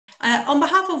On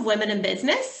behalf of Women in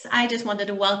Business, I just wanted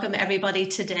to welcome everybody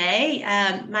today.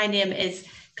 My name is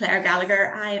Claire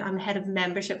Gallagher. I am Head of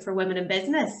Membership for Women in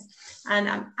Business, and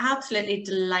I'm absolutely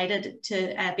delighted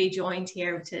to be joined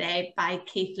here today by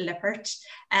Keith Lippert,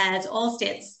 as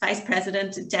Allstate Vice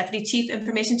President and Deputy Chief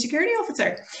Information Security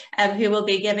Officer, who will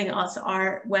be giving us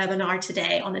our webinar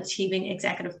today on achieving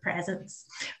executive presence.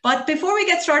 But before we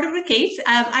get started with Keith,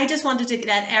 I just wanted to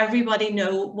let everybody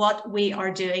know what we are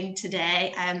doing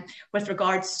today with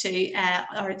regards to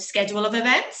our schedule of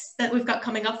events that we've got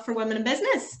coming up for Women in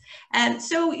Business.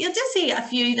 So you'll just see a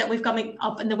few that we've coming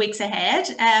up in the weeks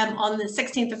ahead. On the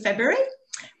 16th of February,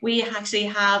 we actually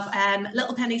have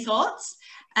Little Penny Thoughts,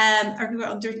 or who are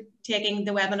undertaking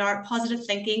the webinar Positive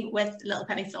Thinking with Little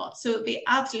Penny Thoughts. So it'd be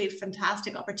absolutely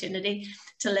fantastic opportunity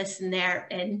to listen there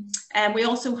in. We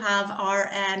also have our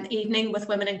evening with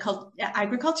Women in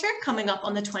Agriculture coming up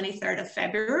on the 23rd of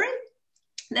February.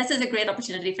 This is a great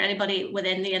opportunity for anybody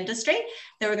within the industry.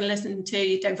 They were going to listen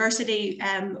to diversity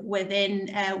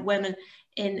within women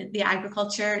in the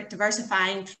agriculture,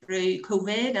 diversifying through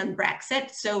COVID and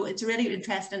Brexit. So it's a really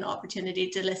interesting opportunity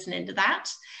to listen into that.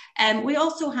 We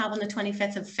also have on the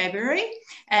 25th of February,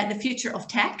 the Future of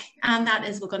Tech, and that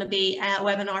is going to be a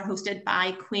webinar hosted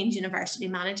by Queen's University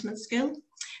Management School.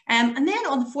 And then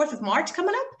on the 4th of March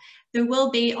coming up, there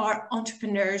will be our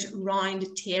Entrepreneurs Round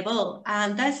Table.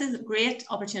 And this is a great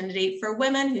opportunity for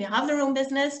women who have their own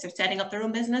business, they're setting up their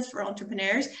own business, for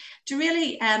entrepreneurs to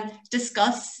really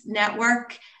discuss,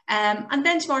 network, and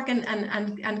benchmark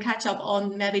and catch up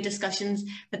on maybe discussions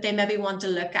that they maybe want to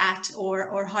look at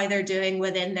or how they're doing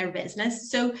within their business.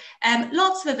 So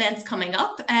lots of events coming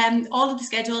up, all of the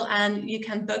schedule, and you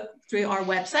can book through our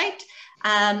website.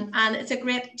 And it's a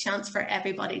great chance for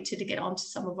everybody to get onto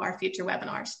some of our future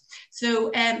webinars.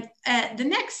 So the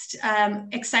next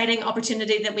exciting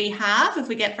opportunity that we have, if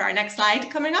we get for our next slide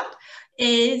coming up,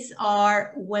 is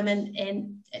our Women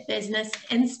in Business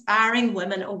Inspiring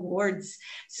Women Awards.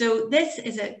 So this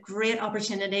is a great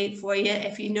opportunity for you.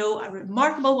 If you know a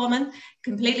remarkable woman,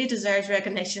 completely deserves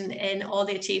recognition in all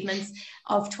the achievements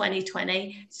of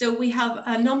 2020. So we have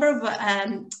a number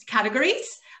of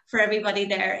categories for everybody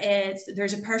there.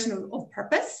 There's a person of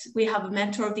purpose. We have a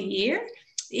mentor of the year,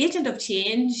 agent of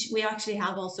change. We actually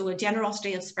have also a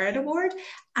generosity of spirit award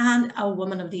and a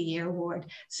woman of the year award.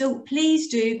 So please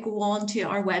do go on to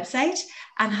our website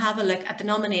and have a look at the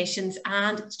nominations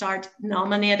and start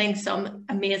nominating some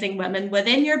amazing women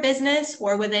within your business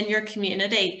or within your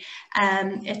community.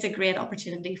 It's a great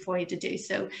opportunity for you to do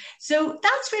so. So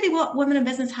that's really what Women in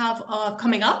Business have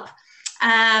coming up.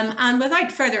 And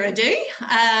without further ado,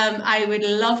 I would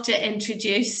love to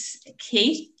introduce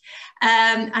Keith.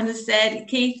 And as I said,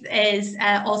 Keith is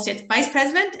Allstate Vice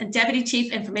President and Deputy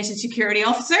Chief Information Security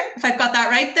Officer, if I've got that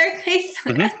right there, Keith.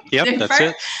 Mm-hmm. Yep, that's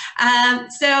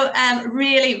it. So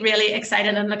really, really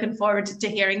excited and looking forward to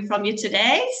hearing from you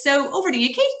today. So over to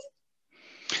you,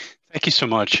 Keith. Thank you so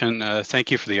much, and thank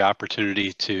you for the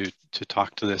opportunity to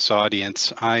talk to this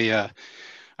audience.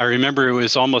 I remember it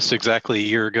was almost exactly a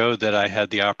year ago that I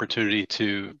had the opportunity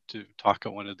to talk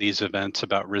at one of these events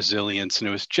about resilience, and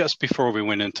it was just before we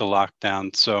went into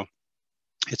lockdown. So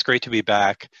it's great to be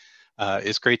back.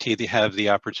 It's great to have the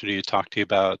opportunity to talk to you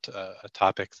about a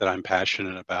topic that I'm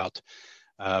passionate about.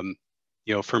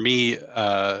 You know, for me,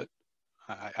 I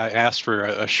asked for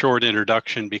a short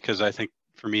introduction because I think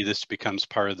for me this becomes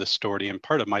part of the story and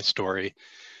part of my story.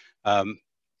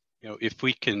 You know, if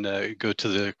we can go to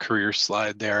the career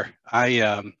slide there,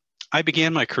 I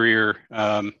began my career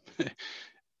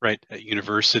right at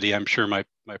university. I'm sure my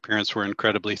parents were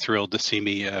incredibly thrilled to see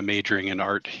me majoring in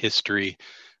art history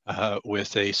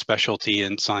with a specialty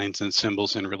in signs and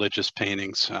symbols and religious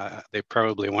paintings. They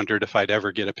probably wondered if I'd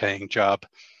ever get a paying job,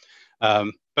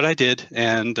 but I did.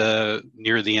 And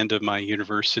near the end of my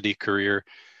university career,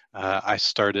 I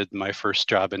started my first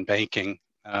job in banking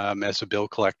as a bill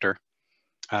collector.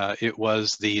 It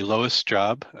was the lowest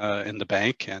job in the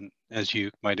bank, and as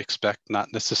you might expect,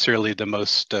 not necessarily the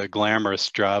most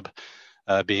glamorous job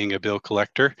being a bill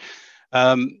collector.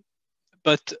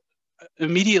 But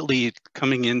immediately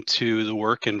coming into the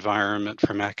work environment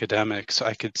from academics,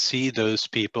 I could see those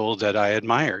people that I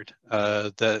admired,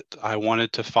 that I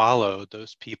wanted to follow,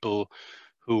 those people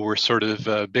who were sort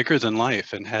of bigger than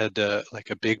life and had like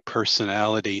a big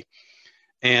personality.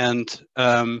 And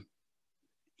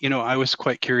you know, I was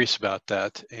quite curious about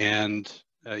that. And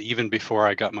even before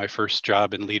I got my first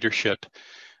job in leadership,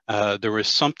 there was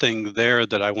something there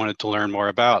that I wanted to learn more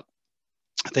about.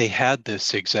 They had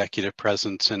this executive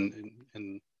presence,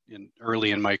 and early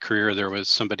in my career, there was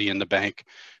somebody in the bank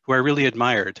who I really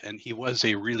admired, and he was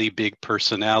a really big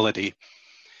personality.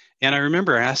 And I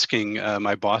remember asking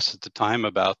my boss at the time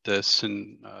about this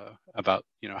and about,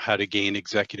 how to gain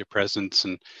executive presence.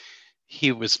 And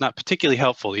he was not particularly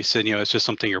helpful. He said, it's just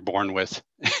something you're born with.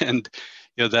 And,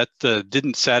 that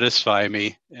didn't satisfy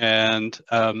me. And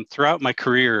throughout my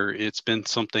career, it's been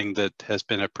something that has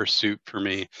been a pursuit for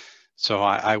me. So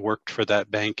I worked for that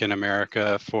bank in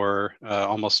America for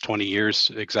almost 20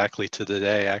 years, exactly to the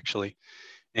day, actually.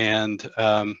 And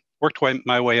worked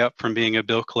my way up from being a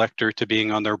bill collector to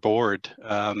being on their board.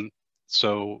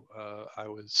 So I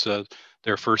was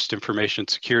their first information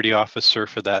security officer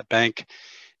for that bank,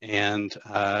 and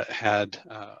had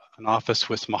an office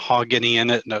with mahogany in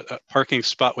it and a parking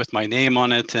spot with my name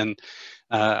on it. And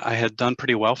I had done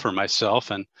pretty well for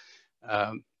myself. And,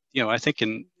 I think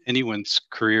in anyone's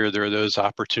career, there are those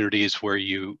opportunities where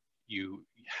you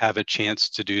have a chance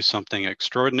to do something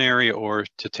extraordinary or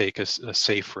to take a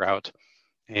safe route.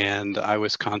 And I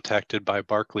was contacted by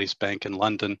Barclays Bank in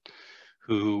London,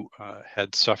 who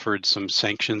had suffered some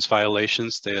sanctions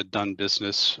violations. They had done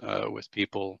business with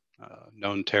people,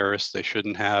 known terrorists they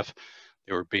shouldn't have.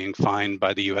 They were being fined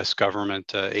by the US government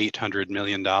 $800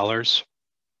 million.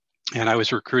 And I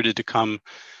was recruited to come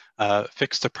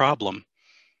fix the problem.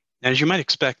 As you might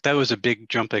expect, that was a big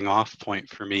jumping off point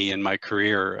for me in my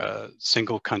career.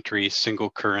 Single country, single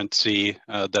currency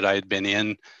that I had been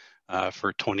in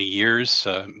for 20 years,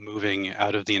 moving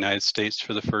out of the United States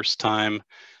for the first time.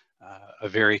 A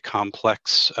very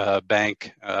complex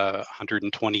bank,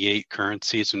 128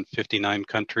 currencies in 59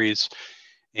 countries.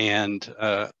 And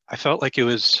I felt like it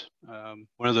was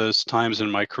one of those times in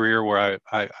my career where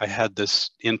I had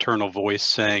this internal voice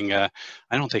saying, I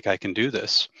don't think I can do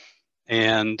this.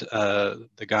 And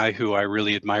the guy who I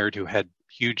really admired, who had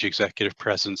huge executive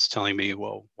presence, telling me,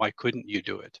 well, why couldn't you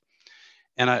do it?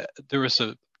 And there was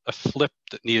a flip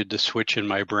that needed to switch in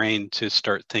my brain to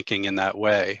start thinking in that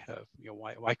way.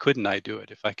 Why couldn't I do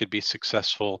it? If I could be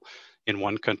successful in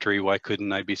one country, why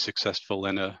couldn't I be successful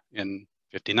in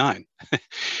 59?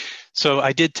 So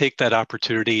I did take that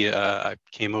opportunity. I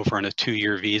came over on a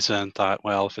 2-year visa and thought,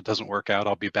 well, if it doesn't work out,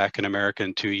 I'll be back in America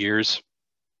in 2 years.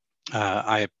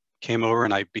 I came over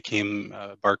and I became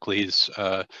Barclays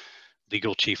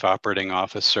legal chief operating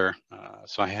officer.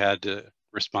 So I had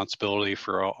responsibility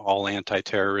for all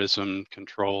anti-terrorism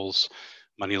controls,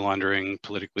 money laundering,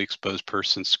 politically exposed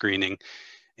person screening.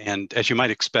 And as you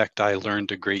might expect, I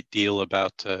learned a great deal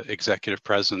about executive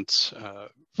presence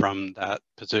from that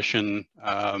position,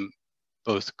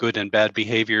 both good and bad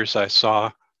behaviors I saw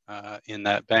in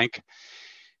that bank.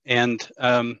 And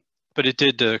but it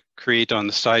did create, on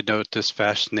the side note, this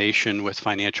fascination with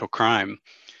financial crime.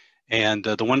 And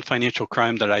the one financial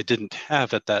crime that I didn't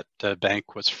have at that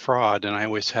bank was fraud. And I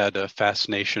always had a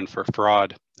fascination for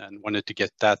fraud and wanted to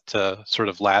get that sort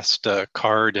of last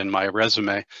card in my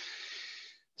resume.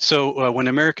 So when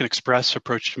American Express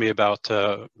approached me about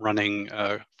running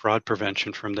fraud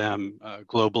prevention from them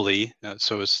globally,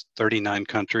 so it was 39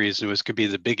 countries, and it was could be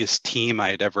the biggest team I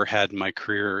had ever had in my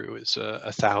career. It was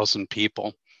 1,000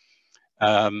 people.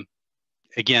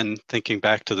 Again, thinking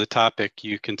back to the topic,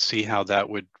 you can see how that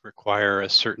would require a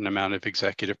certain amount of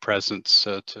executive presence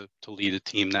to lead a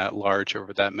team that large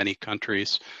over that many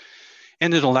countries.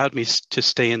 And it allowed me to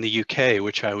stay in the UK,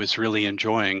 which I was really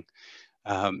enjoying.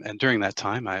 And during that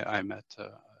time, I met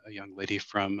a young lady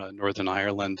from Northern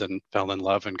Ireland and fell in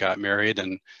love and got married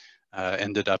and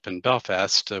ended up in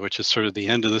Belfast, which is sort of the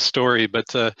end of the story.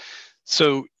 But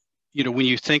so, when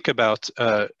you think about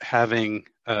having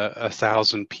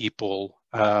 1,000 people,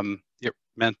 it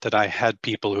meant that I had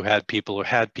people who had people who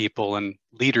had people and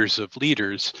leaders of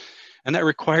leaders. And that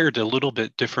required a little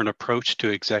bit different approach to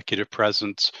executive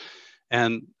presence.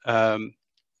 And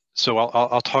so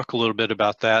I'll talk a little bit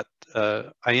about that.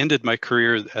 I ended my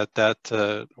career at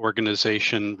that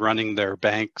organization running their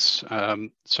banks.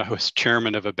 So I was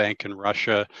chairman of a bank in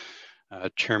Russia,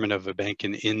 chairman of a bank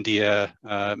in India,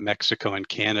 Mexico, and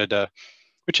Canada,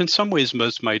 which in some ways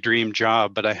was my dream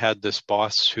job, but I had this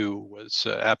boss who was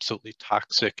absolutely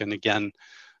toxic. And again,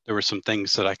 there were some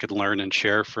things that I could learn and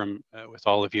share from with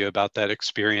all of you about that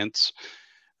experience.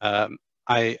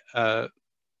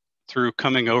 Through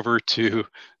coming over to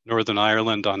Northern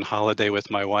Ireland on holiday with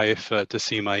my wife to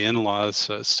see my in-laws,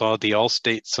 saw the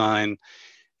Allstate sign,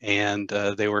 and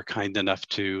they were kind enough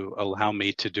to allow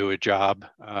me to do a job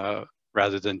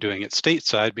rather than doing it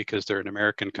stateside because they're an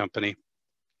American company.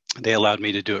 They allowed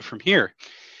me to do it from here.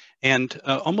 And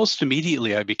almost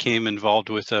immediately, I became involved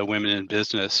with women in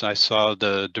business. I saw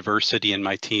the diversity in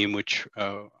my team, which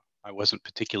I wasn't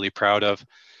particularly proud of.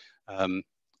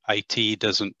 IT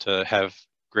doesn't have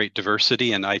great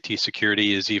diversity, and IT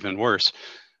security is even worse.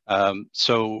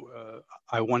 So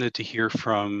I wanted to hear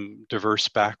from diverse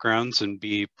backgrounds and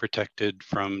be protected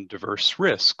from diverse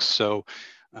risks. So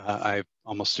I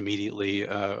almost immediately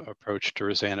approached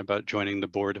Roseanne about joining the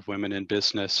board of Women in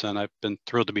Business, and I've been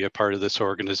thrilled to be a part of this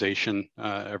organization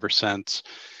ever since.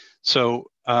 So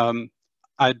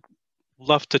I'd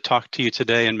love to talk to you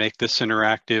today and make this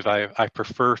interactive. I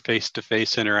prefer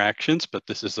face-to-face interactions, but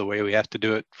this is the way we have to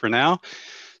do it for now.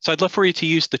 So I'd love for you to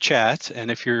use the chat, and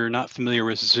if you're not familiar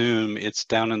with Zoom, it's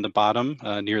down in the bottom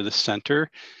near the center.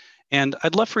 And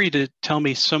I'd love for you to tell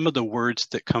me some of the words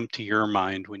that come to your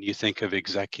mind when you think of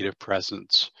executive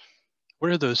presence.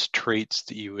 What are those traits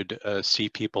that you would see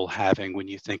people having when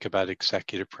you think about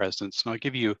executive presence? And I'll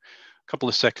give you a couple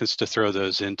of seconds to throw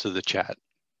those into the chat.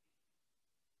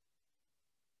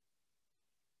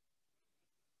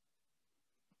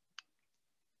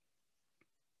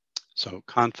 So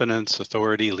confidence,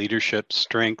 authority, leadership,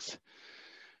 strength.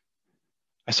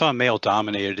 I saw male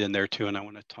dominated in there too, and I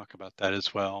want to talk about that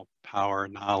as well. Power,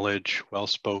 knowledge,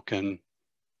 well-spoken.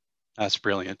 That's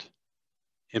brilliant.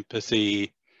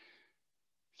 Empathy,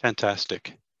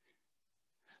 fantastic.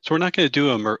 So we're not going to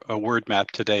do a word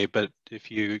map today, but if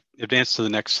you advance to the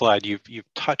next slide, you've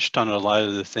touched on a lot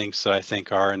of the things that I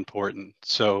think are important.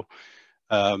 So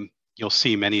you'll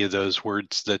see many of those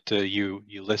words that you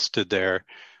listed there.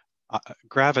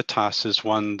 Gravitas is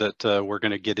one that we're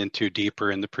going to get into deeper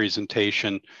in the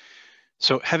presentation.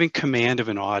 So having command of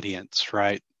an audience,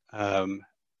 right?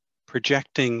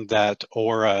 Projecting that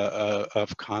aura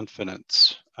of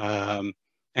confidence and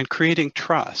creating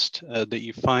trust, that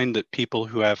you find that people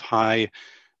who have high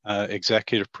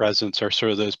executive presence are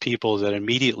sort of those people that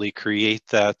immediately create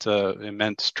that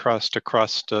immense trust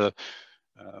across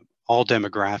all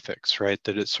demographics, right?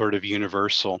 That it's sort of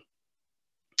universal.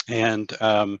 And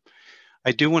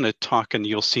I do want to talk, and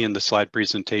you'll see in the slide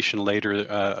presentation later,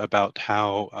 about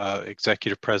how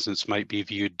executive presence might be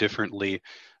viewed differently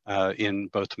in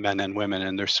both men and women.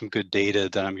 And there's some good data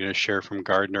that I'm going to share from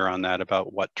Gardner on that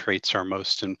about what traits are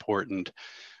most important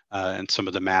and some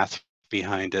of the math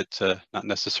behind it. Not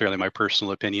necessarily my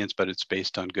personal opinions, but it's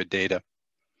based on good data.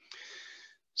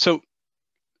 So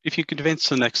if you could advance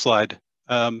to the next slide.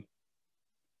 There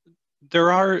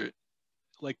are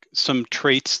like some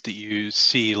traits that you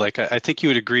see, like I think you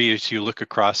would agree as you look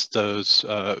across those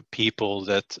people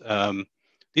that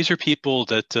these are people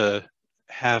that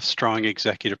have strong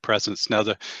executive presence. Now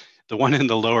the one in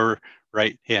the lower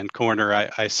right hand corner,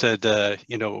 I said,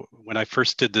 you know, when I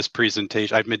first did this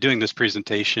presentation, I've been doing this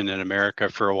presentation in America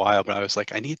for a while, but I was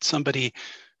like, I need somebody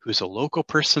who's a local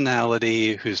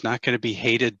personality, who's not going to be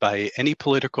hated by any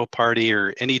political party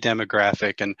or any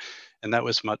demographic. And that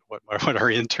was what our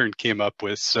intern came up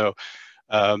with. So,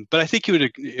 but I think you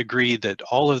would agree that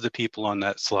all of the people on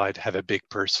that slide have a big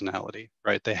personality,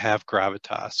 right? They have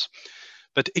gravitas.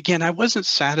 But again, I wasn't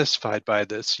satisfied by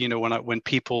this. You know, when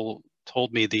people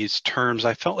told me these terms,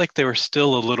 I felt like they were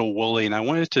still a little woolly, and I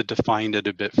wanted to define it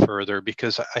a bit further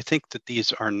because I think that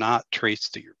these are not traits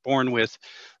that you're born with.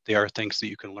 They are things that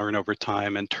you can learn over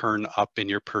time and turn up in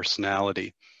your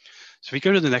personality. So if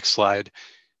you go to the next slide,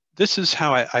 this is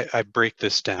how I break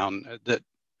this down, that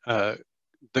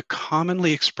the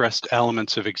commonly expressed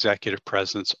elements of executive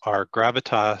presence are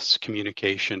gravitas,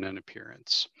 communication, and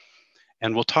appearance.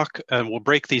 And we'll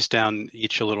break these down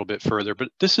each a little bit further, but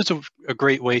this is a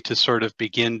great way to sort of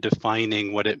begin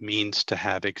defining what it means to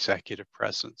have executive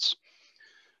presence.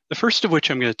 The first of which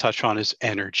I'm going to touch on is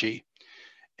energy.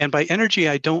 And by energy,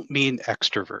 I don't mean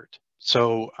extrovert.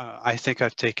 So I think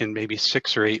I've taken maybe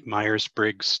 6 or 8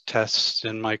 Myers-Briggs tests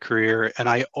in my career, and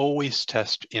I always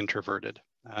test introverted.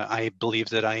 I believe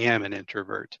that I am an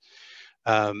introvert.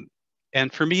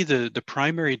 And for me, the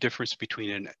primary difference between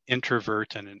an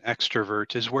introvert and an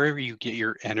extrovert is where you get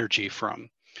your energy from.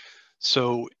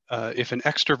 So if an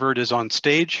extrovert is on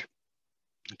stage,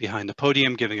 behind the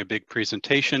podium giving a big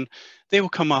presentation, they will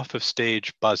come off of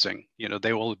stage buzzing. You know,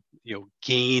 they will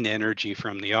gain energy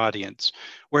from the audience,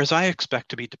 whereas I expect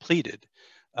to be depleted.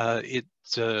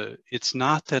 It's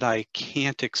not that I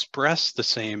can't express the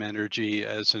same energy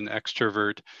as an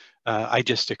extrovert. I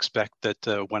just expect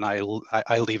that when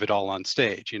I leave it all on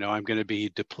stage, you know, I'm going to be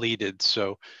depleted.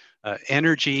 So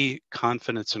energy,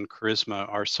 confidence, and charisma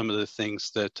are some of the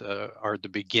things that are the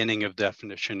beginning of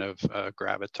definition of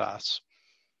gravitas.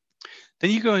 Then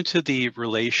you go into the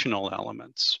relational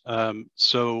elements.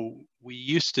 So we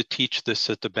used to teach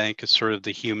this at the bank as sort of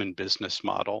the human business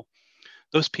model.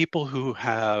 Those people who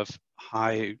have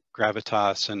high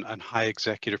gravitas and high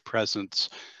executive presence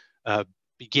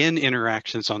begin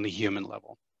interactions on the human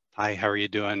level. Hi, how are you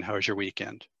doing? How was your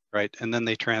weekend? Right? And then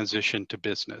they transition to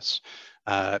business.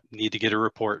 Need to get a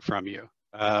report from you.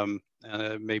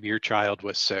 Maybe your child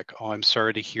was sick. Oh, I'm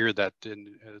sorry to hear that.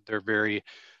 And they're very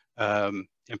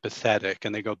empathetic,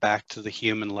 and they go back to the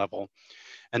human level.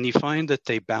 And you find that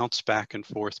they bounce back and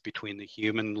forth between the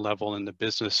human level and the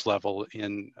business level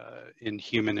in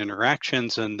human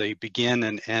interactions, and they begin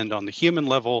and end on the human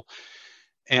level.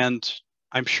 And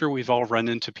I'm sure we've all run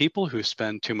into people who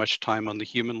spend too much time on the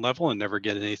human level and never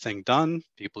get anything done.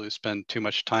 People who spend too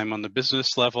much time on the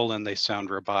business level and they sound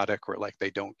robotic or like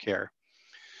they don't care.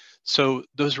 So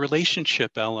those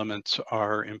relationship elements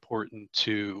are important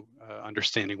to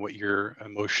understanding what your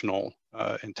emotional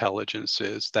intelligence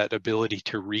is, that ability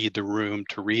to read the room,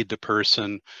 to read the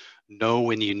person, know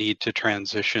when you need to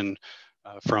transition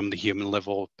from the human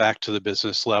level back to the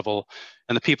business level.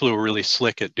 And the people who are really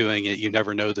slick at doing it, you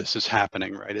never know this is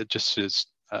happening, right? It just is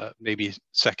maybe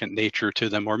second nature to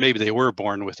them, or maybe they were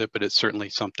born with it, but it's certainly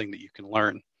something that you can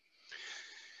learn.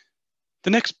 The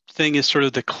next thing is sort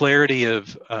of the clarity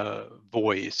of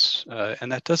voice,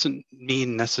 and that doesn't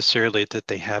mean necessarily that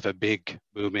they have a big,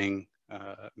 booming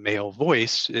male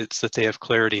voice. It's that they have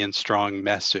clarity and strong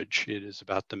message. It is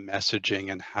about the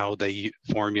messaging and how they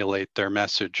formulate their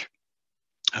message.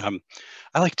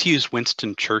 I like to use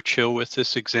Winston Churchill with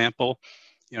this example.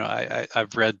 You know,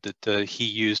 I've read that he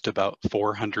used about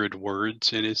 400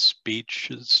 words in his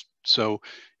speeches. So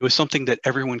it was something that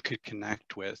everyone could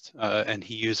connect with. And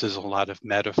he uses a lot of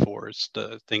metaphors,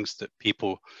 the things that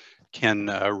people can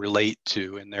relate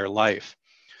to in their life.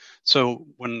 So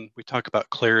when we talk about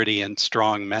clarity and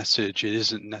strong message, it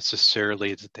isn't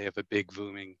necessarily that they have a big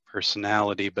booming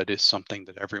personality, but it's something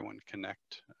that everyone can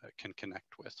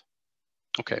connect with.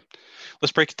 Okay,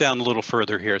 let's break it down a little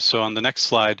further here. So on the next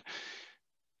slide,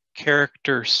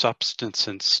 character, substance,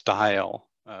 and style.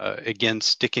 Again,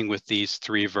 sticking with these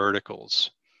three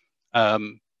verticals.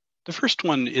 The first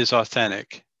one is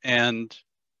authentic, and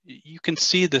you can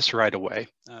see this right away.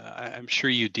 I'm sure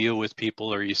you deal with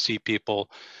people or you see people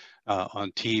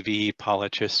on TV,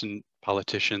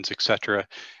 politicians, etc.,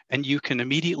 and you can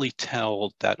immediately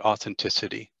tell that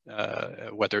authenticity,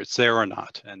 whether it's there or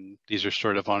not. And these are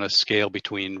sort of on a scale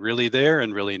between really there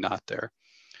and really not there.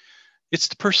 It's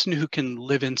the person who can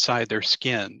live inside their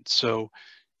skin. So,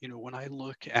 you know, when I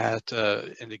look at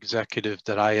an executive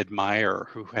that I admire,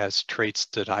 who has traits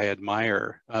that I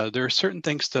admire, there are certain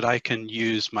things that I can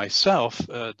use myself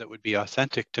that would be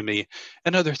authentic to me,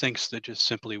 and other things that just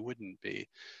simply wouldn't be.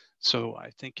 So I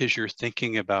think as you're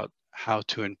thinking about how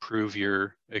to improve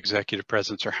your executive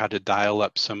presence or how to dial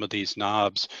up some of these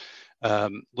knobs,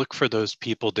 look for those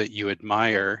people that you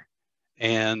admire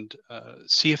and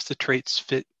see if the traits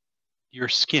fit your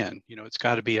skin. You know, it's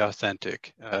got to be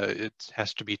authentic. It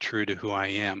has to be true to who I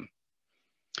am.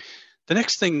 The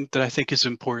next thing that I think is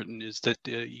important is that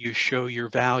you show your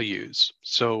values.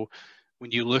 So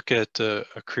when you look at a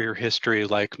career history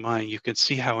like mine, you can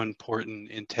see how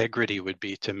important integrity would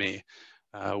be to me,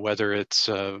 whether it's,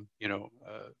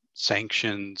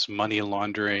 sanctions, money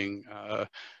laundering,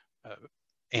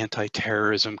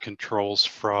 anti-terrorism controls,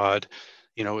 fraud.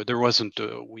 You know, there wasn't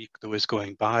a week that was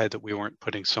going by that we weren't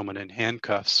putting someone in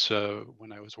handcuffs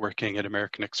when I was working at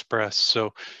American Express.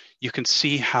 So you can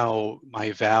see how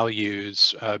my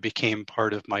values became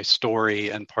part of my story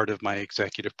and part of my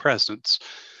executive presence.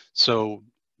 So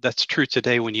that's true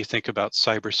today when you think about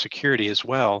cybersecurity as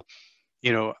well.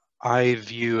 You know, I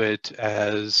view it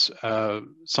as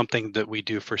something that we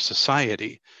do for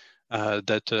society.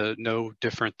 That no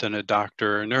different than a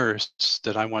doctor or nurse,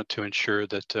 that I want to ensure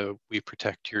that we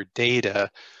protect your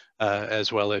data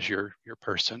as well as your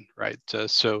person, right?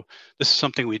 So this is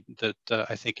something that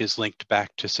I think is linked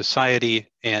back to society,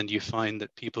 and you find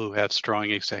that people who have strong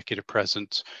executive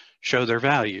presence show their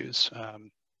values.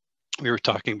 We were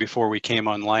talking before we came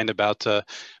online about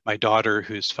my daughter,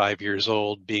 who's 5 years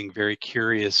old, being very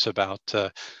curious about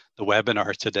the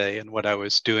webinar today and what I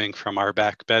was doing from our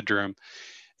back bedroom.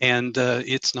 And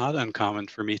it's not uncommon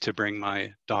for me to bring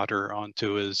my daughter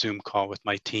onto a Zoom call with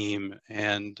my team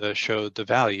and show the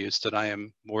values, that I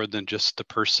am more than just the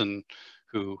person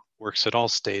who works at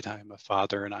Allstate. I am a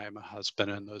father and I am a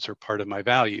husband, and those are part of my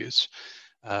values.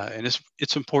 And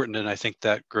it's important, and I think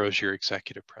that grows your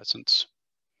executive presence.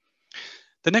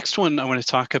 The next one I want to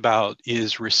talk about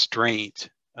is restraint.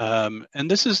 And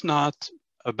this is not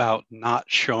about not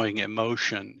showing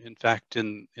emotion. In fact,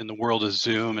 in the world of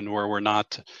Zoom and where we're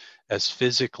not as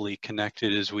physically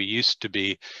connected as we used to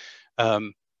be,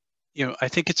 I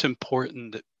think it's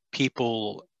important that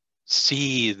people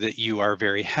see that you are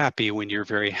very happy when you're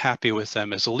very happy with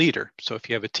them as a leader. So if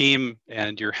you have a team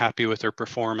and you're happy with their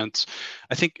performance,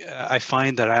 I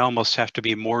find that I almost have to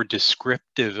be more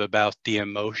descriptive about the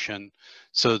emotion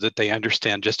so that they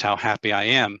understand just how happy I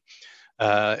am.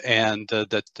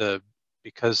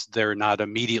 because they're not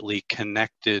immediately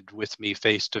connected with me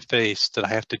face to face, that I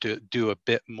have to do a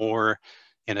bit more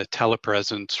in a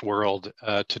telepresence world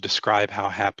to describe how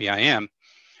happy I am.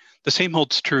 The same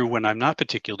holds true when I'm not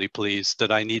particularly pleased,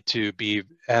 that I need to be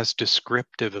as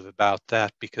descriptive about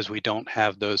that, because we don't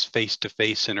have those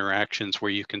face-to-face interactions where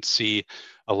you can see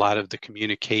a lot of the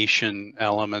communication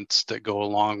elements that go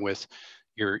along with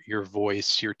your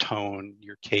voice, your tone,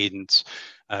 your cadence.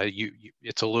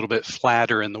 It's a little bit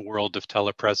flatter in the world of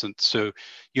telepresence. So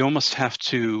you almost have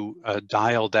to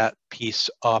dial that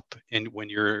piece up when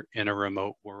you're in a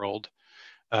remote world.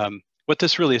 What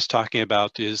this really is talking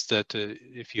about is that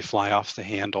if you fly off the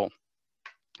handle,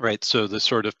 right? So the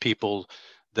sort of people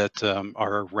that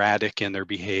are erratic in their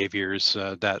behaviors,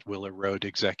 that will erode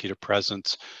executive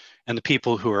presence. And the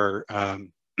people who are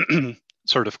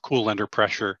sort of cool under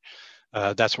pressure,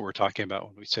 that's what we're talking about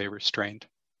when we say restrained.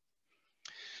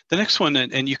 The next one,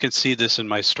 and you can see this in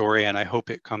my story, and I hope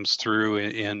it comes through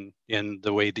in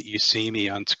the way that you see me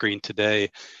on screen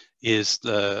today, is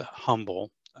the humble.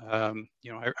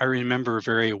 You know, I remember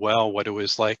very well what it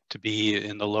was like to be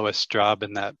in the lowest job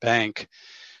in that bank.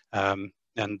 And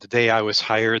the day I was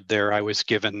hired there, I was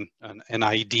given an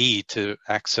ID to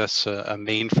access a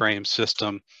mainframe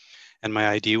system, and my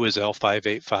ID was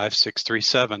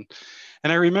L585637.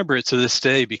 And I remember it to this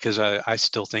day because I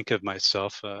still think of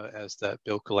myself as that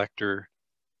bill collector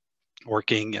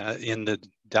working in the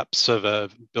depths of a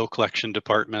bill collection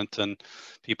department, and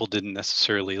people didn't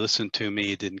necessarily listen to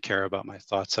me, didn't care about my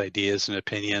thoughts, ideas, and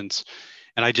opinions.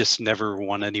 And I just never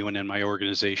want anyone in my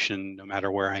organization, no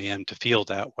matter where I am, to feel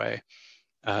that way.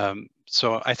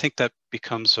 So I think that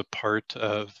becomes a part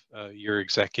of your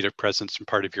executive presence and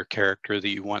part of your character that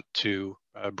you want to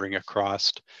bring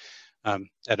across.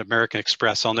 At American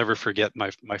Express, I'll never forget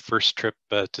my first trip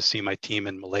to see my team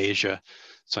in Malaysia.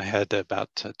 So I had about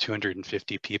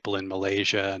 250 people in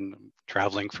Malaysia, and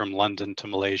traveling from London to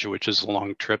Malaysia, which is a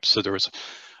long trip. So there was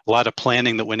a lot of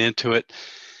planning that went into it.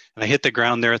 And I hit the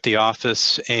ground there at the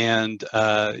office, and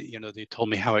you know, they told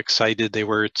me how excited they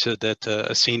were that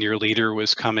a senior leader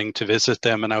was coming to visit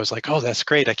them. And I was like, oh, that's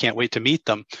great. I can't wait to meet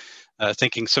them.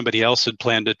 Thinking somebody else had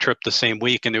planned a trip the same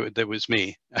week, and it was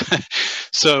me.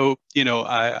 So, you know,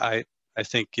 I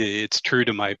think it's true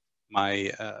to my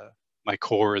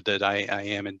core that I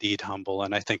am indeed humble,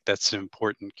 and I think that's an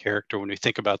important character when we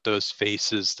think about those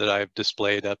faces that I've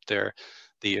displayed up there,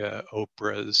 the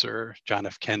Oprahs or John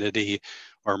F. Kennedy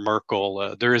or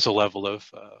Merkel. There is a level of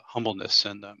humbleness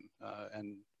in them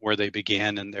and where they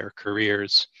began in their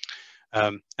careers.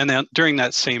 And then during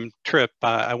that same trip,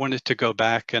 I wanted to go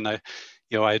back, and I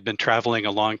had been traveling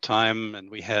a long time,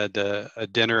 and we had a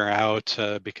dinner out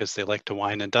because they like to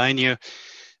wine and dine you.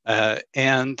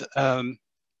 And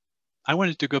I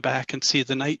wanted to go back and see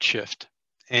the night shift.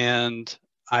 And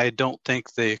I don't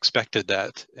think they expected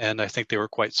that. And I think they were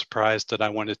quite surprised that I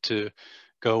wanted to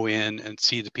go in and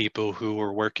see the people who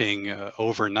were working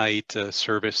overnight,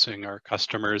 servicing our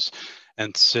customers,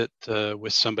 and sit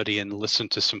with somebody and listen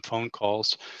to some phone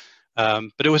calls.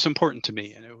 But it was important to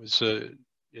me, and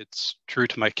it's true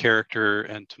to my character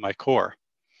and to my core.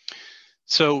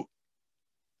 So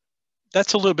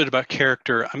that's a little bit about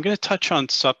character. I'm going to touch on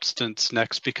substance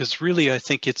next, because really I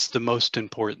think it's the most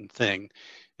important thing.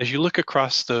 As you look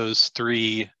across those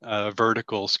three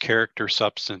verticals, character,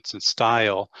 substance, and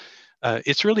style,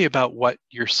 it's really about what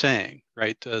you're saying,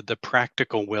 right? The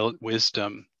practical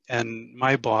wisdom. And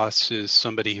my boss is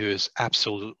somebody who is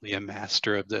absolutely a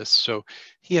master of this. So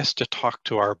he has to talk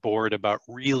to our board about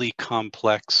really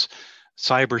complex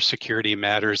cybersecurity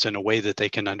matters in a way that they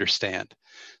can understand.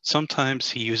 Sometimes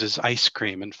he uses ice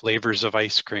cream and flavors of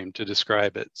ice cream to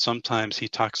describe it. Sometimes he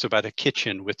talks about a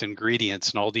kitchen with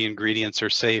ingredients, and all the ingredients are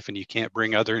safe and you can't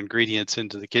bring other ingredients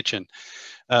into the kitchen.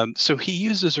 So he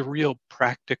uses a real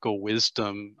practical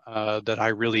wisdom that I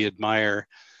really admire.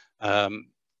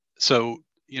 So,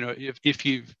 you know, if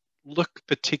you look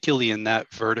particularly in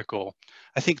that vertical,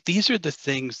 I think these are the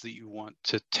things that you want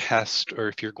to test, or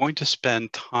if you're going to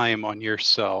spend time on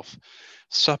yourself,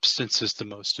 substance is the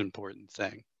most important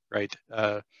thing, right?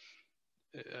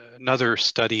 Another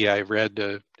study I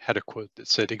read had a quote that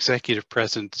said, executive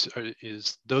presence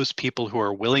is those people who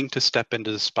are willing to step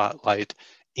into the spotlight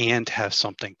and have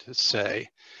something to say.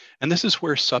 And this is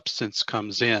where substance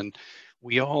comes in.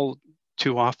 We all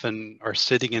too often are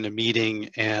sitting in a meeting,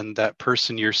 and that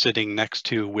person you're sitting next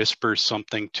to whispers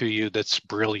something to you that's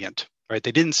brilliant, right?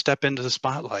 They didn't step into the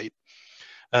spotlight.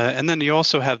 And then you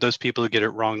also have those people who get it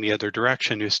wrong the other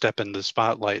direction, who step into the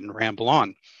spotlight and ramble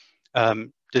on.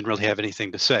 Didn't really have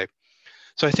anything to say.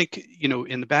 So I think, you know,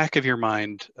 in the back of your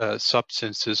mind,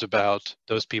 substance is about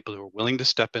those people who are willing to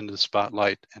step into the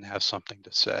spotlight and have something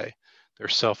to say. They're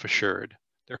self-assured,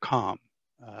 they're calm,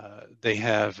 they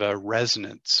have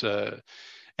resonance,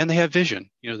 and they have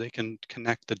vision. You know, they can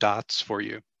connect the dots for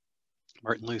you.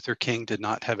 Martin Luther King did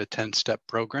not have a 10-step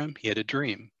program, he had a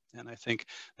dream. And I think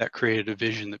that created a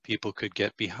vision that people could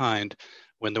get behind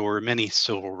when there were many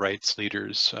civil rights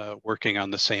leaders working on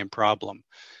the same problem.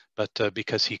 But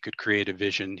because he could create a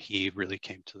vision, he really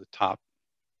came to the top.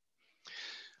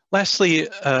 Lastly,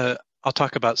 I'll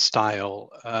talk about style.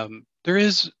 There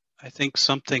is, I think,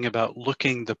 something about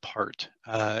looking the part,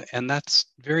 and that's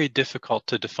very difficult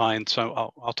to define.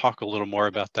 So I'll talk a little more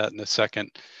about that in a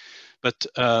second. But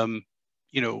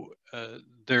you know,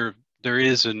 there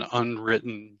is an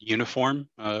unwritten uniform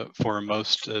for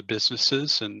most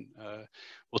businesses, and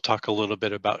we'll talk a little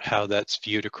bit about how that's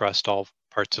viewed across all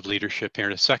parts of leadership here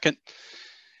in a second.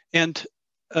 And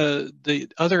the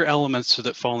other elements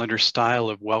that fall under style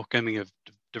of welcoming of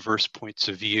diverse points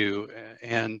of view,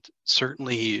 and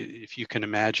certainly if you can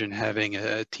imagine having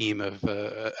a team of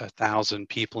 1,000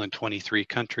 people in 23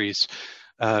 countries,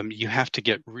 you have to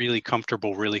get really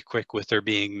comfortable really quick with there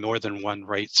being more than one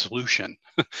right solution.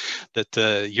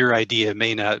 That your idea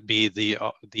may not be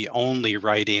the only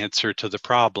right answer to the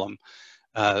problem.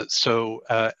 So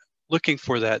looking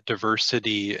for that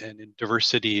diversity, and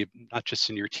diversity not just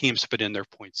in your teams but in their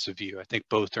points of view, I think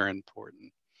both are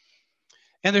important.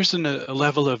 And there's a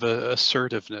level of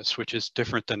assertiveness, which is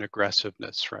different than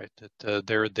aggressiveness, right? That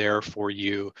they're there for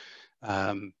you,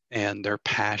 and they're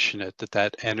passionate,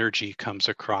 that energy comes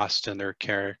across in their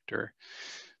character.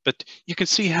 But you can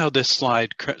see how this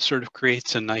slide sort of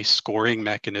creates a nice scoring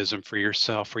mechanism for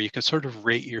yourself, where you can sort of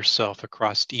rate yourself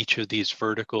across each of these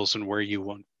verticals and where you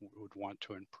would want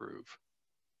to improve.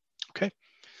 Okay.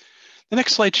 The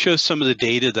next slide shows some of the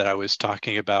data that I was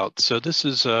talking about. So this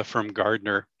is from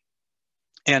Gardner.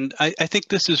 And I think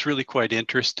this is really quite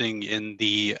interesting in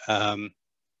the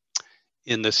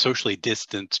socially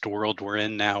distanced world we're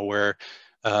in now, where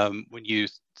when you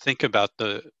think about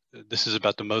this is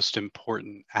about the most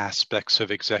important aspects of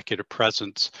executive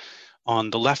presence. On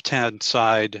the left-hand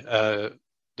side,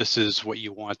 this is what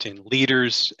you want in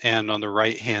leaders, and on the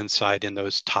right-hand side in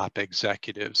those top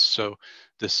executives. So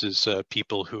this is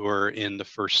people who are in the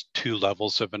first 2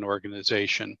 levels of an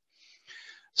organization.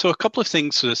 So a couple of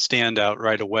things stand out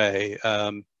right away.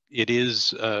 It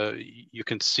is, you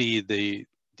can see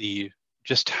the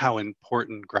just how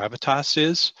important gravitas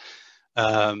is,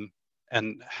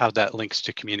 and how that links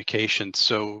to communication.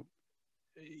 So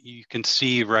you can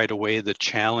see right away the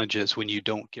challenges when you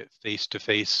don't get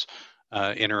face-to-face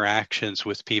interactions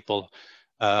with people,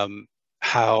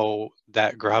 how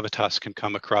that gravitas can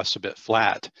come across a bit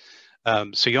flat.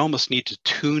 So you almost need to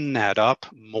tune that up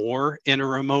more in a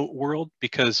remote world,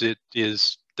 because it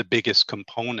is the biggest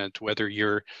component, whether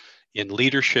you're in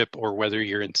leadership or whether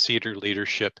you're in senior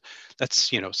leadership.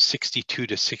 That's, you know, 62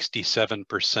 to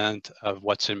 67% of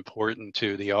what's important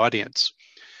to the audience.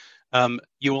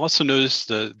 You also notice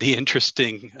the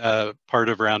interesting part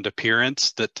around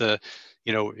appearance, that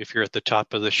you know, if you're at the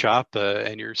top of the shop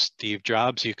and you're Steve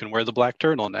Jobs, you can wear the black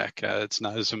turtleneck. It's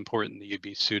not as important that you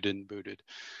be suited and booted.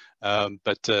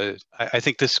 But I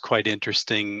think this is quite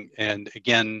interesting, and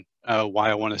again, why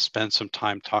I want to spend some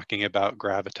time talking about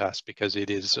gravitas, because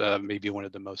it is maybe one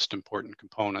of the most important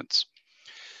components.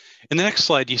 In the next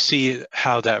slide, you see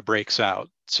how that breaks out.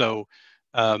 So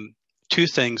 2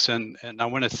 things, and I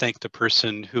want to thank the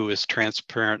person who is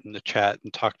transparent in the chat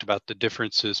and talked about the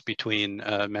differences between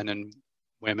men and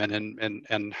women,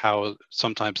 and how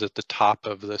sometimes at the top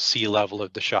of the C level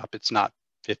of the shop, it's not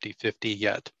 50-50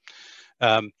 yet.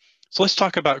 So let's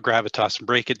talk about gravitas and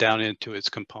break it down into its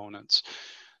components.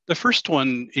 The first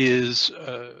one is,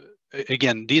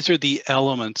 again, these are the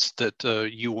elements that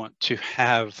you want to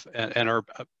have, and are,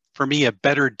 for me, a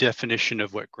better definition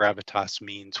of what gravitas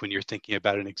means when you're thinking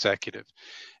about an executive.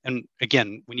 And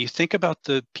again, when you think about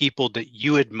the people that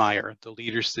you admire, the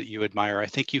leaders that you admire, I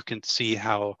think you can see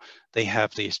how they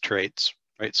have these traits,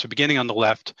 right? So beginning on the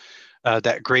left,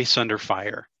 that grace under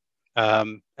fire.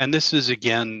 And this is,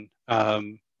 again,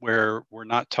 where we're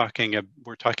talking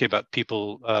about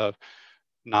people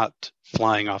not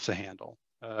flying off the handle.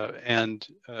 And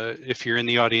if you're in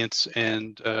the audience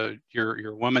and you're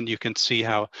a woman, you can see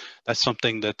how that's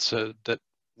something that's that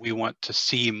we want to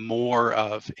see more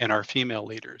of in our female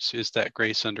leaders, is that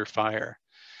grace under fire.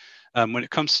 When it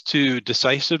comes to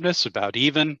decisiveness, about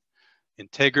even,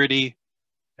 integrity,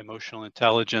 emotional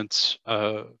intelligence,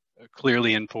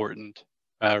 clearly important.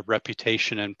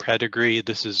 Reputation and pedigree.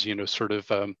 This is, you know, sort of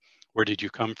where did you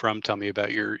come from? Tell me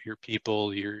about your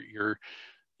people, your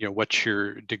what's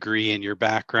your degree and your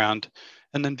background,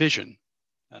 and then vision.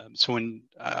 So when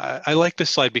I like this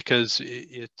slide because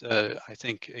it I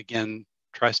think, again,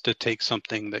 tries to take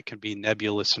something that can be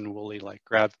nebulous and woolly like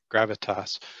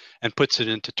gravitas and puts it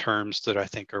into terms that I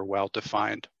think are well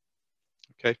defined.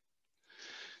 Okay.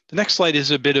 The next slide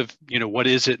is a bit of, what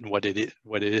is it and what it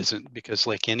isn't, because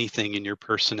like anything in your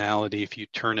personality, if you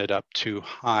turn it up too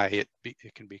high,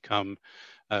 it can become,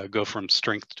 go from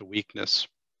strength to weakness.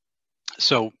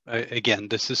 So again,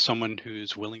 this is someone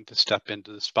who's willing to step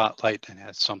into the spotlight and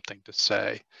has something to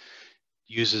say,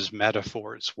 uses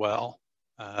metaphors well,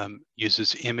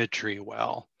 uses imagery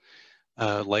well.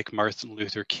 Like Martin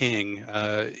Luther King,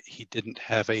 he didn't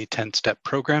have a 10-step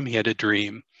program, he had a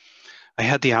dream. I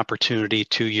had the opportunity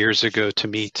 2 years ago to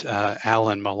meet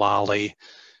Alan Mulally,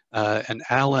 and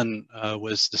Alan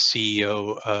was the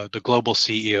CEO, the global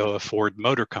CEO of Ford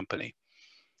Motor Company.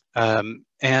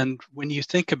 And when you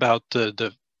think about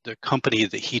the company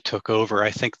that he took over,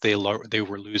 I think they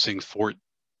were losing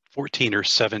 14 or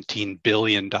 17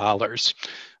 billion dollars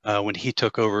when he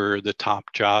took over the top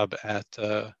job at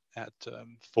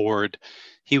Ford.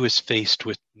 He was faced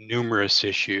with numerous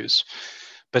issues,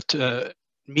 but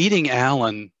meeting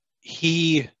Alan,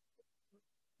 he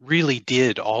really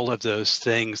did all of those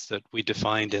things that we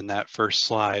defined in that first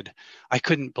slide. I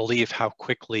couldn't believe how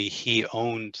quickly he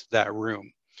owned that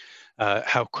room.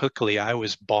 How quickly I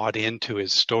was bought into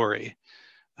his story,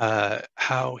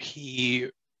 how he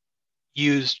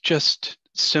used just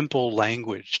simple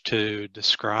language to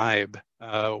describe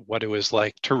what it was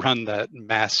like to run that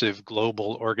massive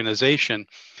global organization.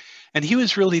 And he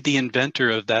was really the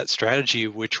inventor of that strategy,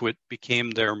 which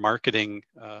became their marketing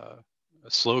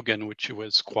slogan, which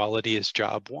was "Quality is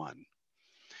Job One."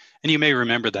 And you may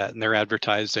remember that in their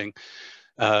advertising,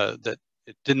 that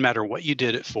it didn't matter what you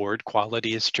did at Ford,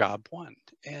 quality is job one.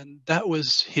 And that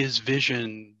was his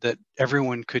vision that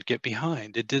everyone could get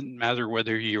behind. It didn't matter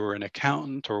whether you were an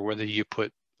accountant or whether you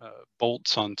put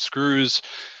bolts on screws,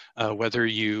 whether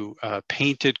you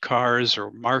painted cars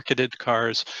or marketed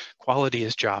cars, quality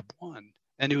is job one.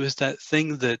 And it was that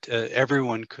thing that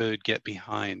everyone could get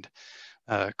behind.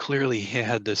 Clearly, he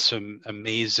had this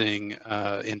amazing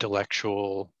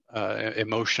intellectual,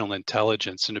 emotional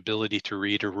intelligence and ability to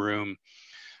read a room,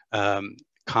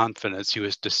 confidence. He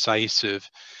was decisive.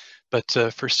 But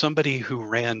for somebody who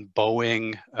ran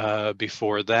Boeing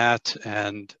before that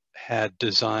and had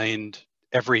designed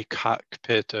every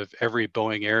cockpit of every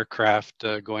Boeing aircraft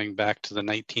going back to the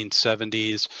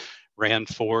 1970s, ran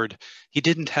Ford, he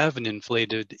didn't have an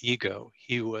inflated ego.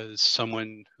 He was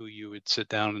someone who you would sit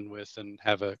down with and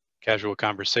have a casual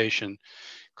conversation.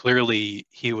 Clearly,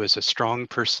 he was a strong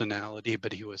personality,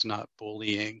 but he was not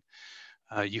bullying.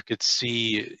 You could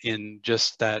see in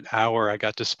just that hour I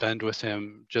got to spend with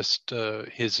him, just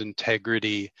his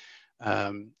integrity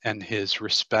and his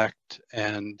respect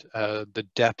and the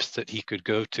depth that he could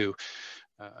go to.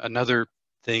 Another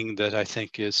thing that I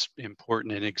think is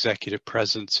important in executive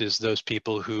presence is those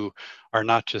people who are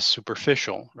not just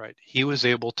superficial, right? He was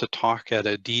able to talk at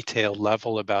a detailed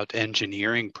level about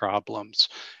engineering problems,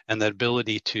 and the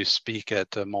ability to speak at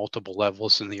multiple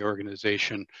levels in the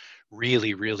organization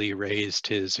really, really raised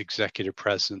his executive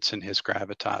presence and his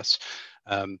gravitas.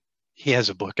 He has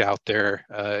a book out there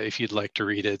if you'd like to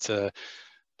read it.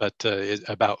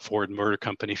 About Ford Motor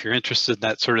Company, if you're interested in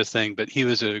that sort of thing. But he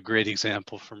was a great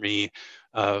example for me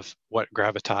of what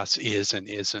gravitas is and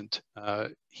isn't.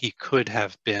 He could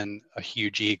have been a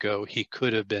huge ego. He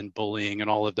could have been bullying and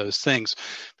all of those things,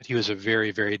 but he was a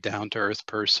very, very down-to-earth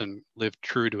person, lived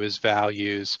true to his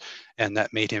values, and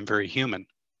that made him very human.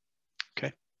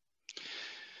 Okay.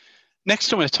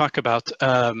 Next, I want to talk about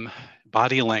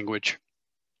body language.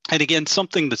 And again,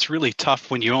 something that's really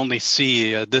tough when you only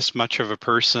see this much of a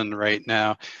person right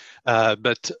now,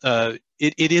 but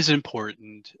it is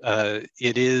important.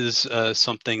 It is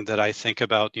something that I think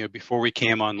about. Before we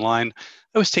came online,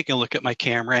 I was taking a look at my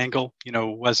camera angle.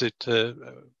 Was it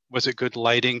good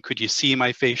lighting? Could you see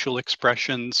my facial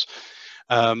expressions?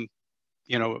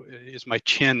 Is my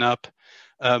chin up?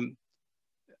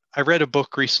 I read a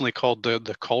book recently called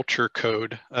the Culture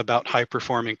Code about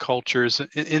high-performing cultures,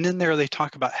 and in there they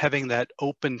talk about having that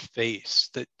open face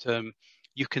that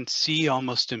you can see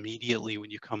almost immediately when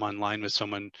you come online with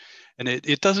someone. And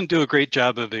it doesn't do a great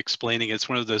job of explaining. It's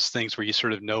one of those things where you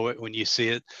sort of know it when you see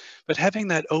it. But having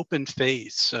that open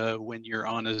face when you're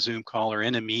on a Zoom call or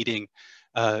in a meeting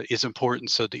is important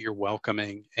so that you're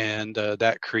welcoming, and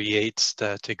that creates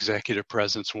that executive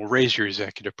presence, will raise your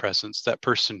executive presence. That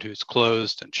person who's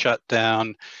closed and shut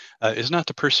down is not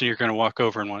the person you're going to walk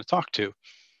over and want to talk to.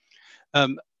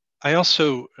 I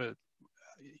also,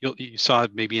 you saw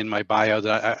maybe in my bio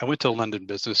that I went to London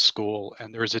Business School,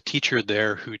 and there was a teacher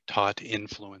there who taught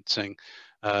influencing,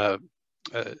 a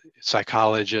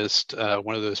psychologist,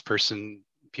 one of those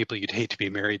people you'd hate to be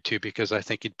married to, because I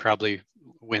think he'd probably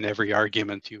win every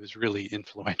argument. He was really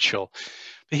influential.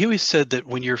 But he always said that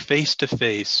when you're face to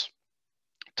face,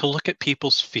 to look at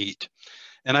people's feet.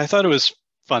 And I thought it was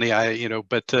funny,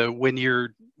 but when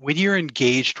you're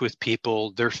engaged with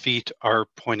people, their feet are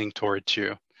pointing towards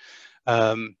you.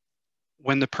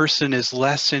 When the person is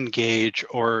less engaged,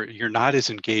 or you're not as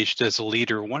engaged as a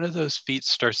leader, one of those feet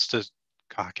starts to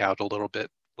cock out a little bit,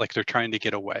 like they're trying to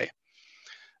get away.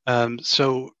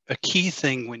 So a key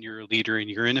thing when you're a leader and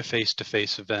you're in a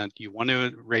face-to-face event, you want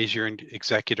to raise your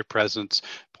executive presence,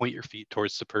 point your feet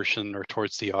towards the person or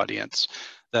towards the audience.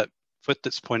 That foot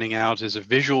that's pointing out is a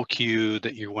visual cue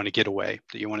that you want to get away,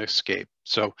 that you want to escape.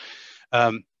 So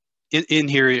in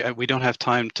here, we don't have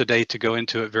time today to go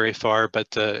into it very far, but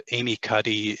Amy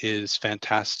Cuddy is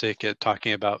fantastic at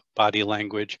talking about body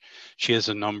language. She has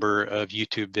a number of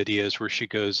YouTube videos where she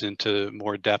goes into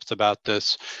more depth about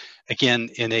this. Again,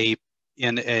 in a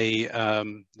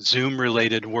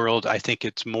Zoom-related world, I think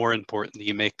it's more important that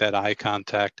you make that eye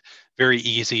contact. Very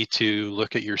easy to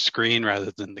look at your screen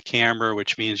rather than the camera,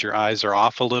 which means your eyes are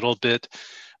off a little bit.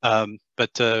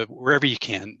 But wherever you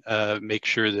can, make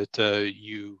sure that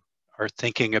you are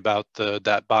thinking about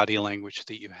that body language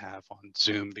that you have on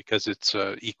Zoom, because it's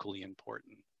equally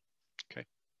important. Okay.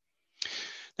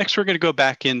 Next, we're going to go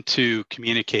back into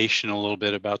communication a little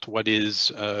bit, about what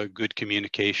is good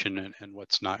communication and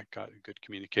what's not good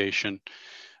communication.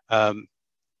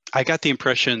 I got the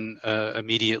impression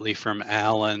immediately from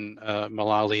Alan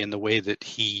Mulally, in the way that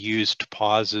he used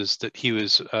pauses, that he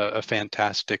was a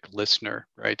fantastic listener,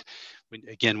 right?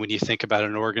 When you think about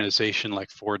an organization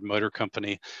like Ford Motor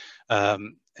Company,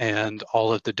 and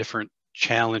all of the different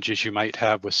challenges you might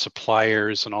have with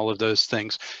suppliers and all of those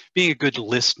things, being a good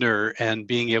listener and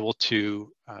being able to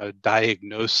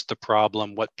diagnose the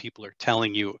problem, what people are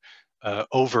telling you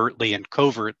overtly and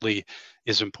covertly,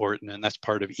 is important, and that's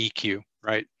part of EQ,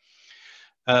 right?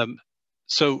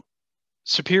 So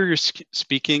superior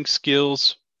speaking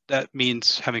skills, that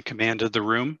means having command of the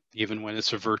room, even when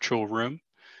it's a virtual room.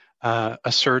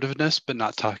 Assertiveness, but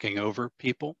not talking over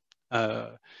people.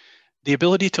 The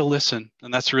ability to listen,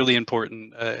 and that's really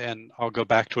important. And I'll go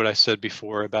back to what I said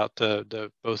before about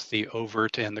both the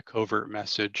overt and the covert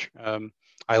message.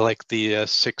 I like the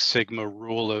 6 Sigma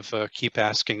rule of keep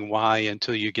asking why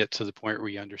until you get to the point where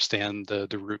you understand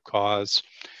the root cause.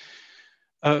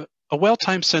 A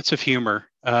well-timed sense of humor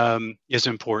is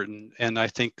important, and I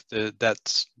think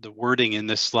that's the wording in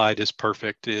this slide is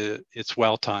perfect. It's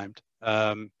well-timed.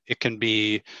 It can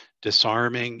be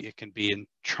disarming, it can be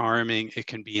charming, it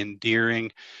can be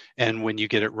endearing, and when you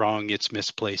get it wrong, it's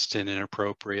misplaced and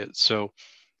inappropriate. So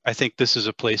I think this is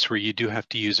a place where you do have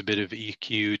to use a bit of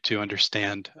EQ to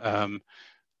understand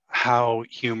how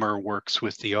humor works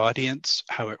with the audience,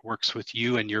 how it works with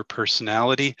you and your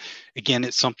personality. Again,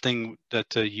 it's something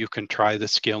that you can try the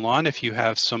skill on. If you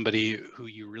have somebody who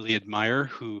you really admire,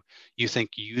 who you think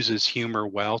uses humor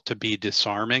well to be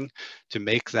disarming, to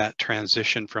make that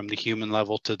transition from the human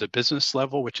level to the business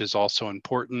level, which is also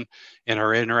important in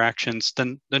our interactions,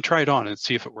 then try it on and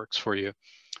see if it works for you.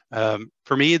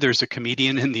 For me, there's a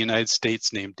comedian in the United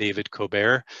States named David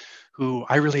Colbert, who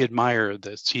I really admire.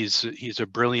 He's a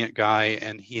brilliant guy,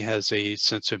 and he has a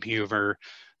sense of humor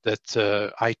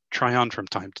that I try on from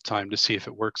time to time to see if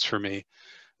it works for me.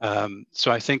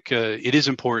 So I think it is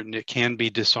important. It can be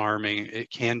disarming, it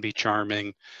can be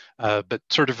charming, but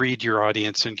sort of read your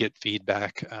audience and get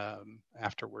feedback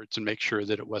afterwards and make sure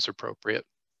that it was appropriate.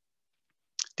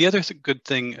 The other good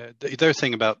thing, the other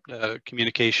thing about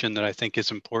communication that I think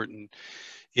is important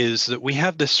is that we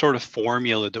have this sort of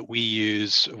formula that we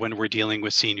use when we're dealing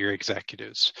with senior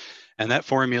executives. And that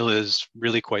formula is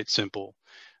really quite simple.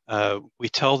 We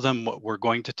tell them what we're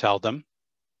going to tell them,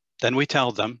 then we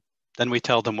tell them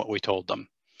what we told them.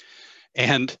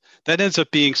 And that ends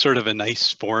up being sort of a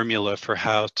nice formula for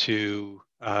how to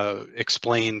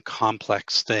explain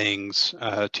complex things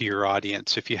to your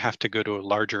audience. If you have to go to a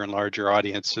larger and larger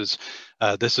audiences,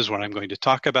 this is what I'm going to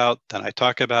talk about, then I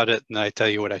talk about it, and I tell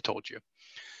you what I told you.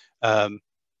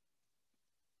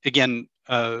 Again,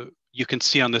 you can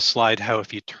see on this slide how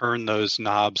if you turn those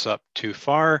knobs up too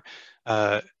far,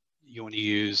 you want to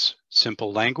use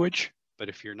simple language. But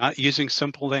if you're not using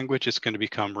simple language, it's going to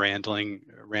become rambling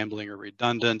or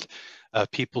redundant.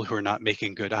 People who are not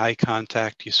making good eye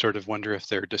contact, you sort of wonder if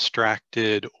they're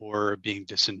distracted or being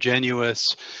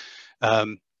disingenuous.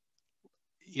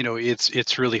 you know,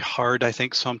 it's really hard, I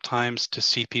think, sometimes to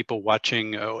see people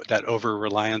watching that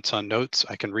over-reliance on notes.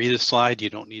 I can read a slide, you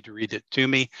don't need to read it to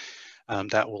me.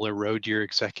 That will erode your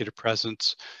executive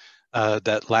presence.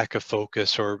 That lack of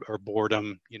focus or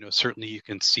boredom, you know, certainly you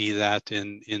can see that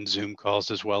in Zoom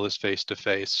calls as well as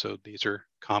face-to-face. So these are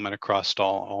common across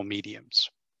all mediums.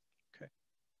 Okay.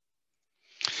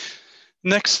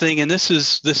 Next thing, and this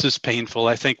is painful.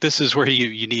 I think this is where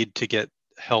you need to get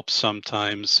help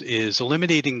sometimes, is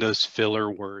eliminating those filler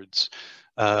words.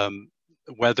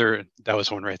 Whether that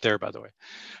was one right there, by the way,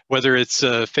 whether it's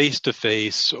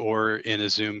face-to-face or in a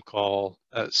Zoom call,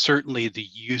 certainly the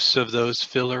use of those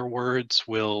filler words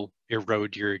will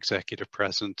erode your executive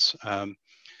presence.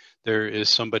 There is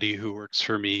somebody who works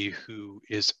for me who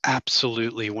is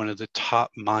absolutely one of the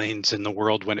top minds in the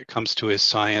world when it comes to his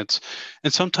science.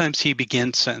 And sometimes he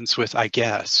begins sentence with, "I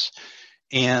guess."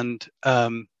 And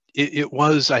it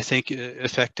was, I think,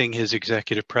 affecting his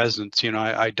executive presence. You know,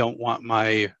 I don't want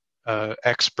my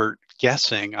expert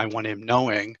guessing, I want him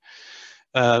knowing.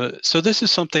 So this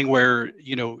is something where,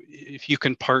 you know, if you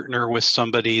can partner with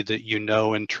somebody that you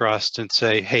know and trust and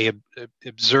say, "Hey,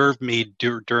 observe me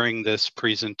during this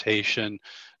presentation,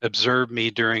 observe me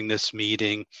during this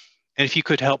meeting. And if you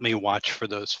could help me watch for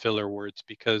those filler words,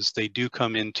 because they do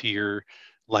come into your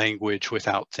language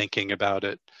without thinking about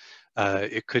it."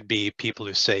 It could be people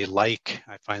who say "like."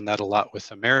 I find that a lot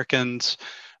with Americans.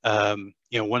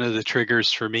 You know, one of the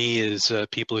triggers for me is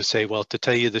people who say, "Well, to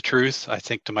tell you the truth," I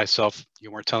think to myself, "You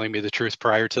weren't telling me the truth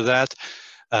prior to that."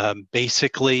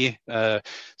 Basically,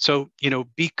 so, you know,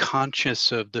 be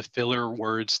conscious of the filler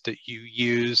words that you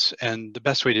use. And the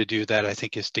best way to do that, I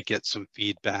think, is to get some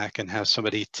feedback and have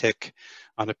somebody tick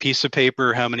on a piece of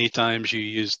paper how many times you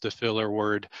use the filler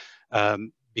word.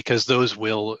 Because those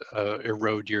will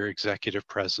erode your executive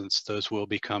presence. Those will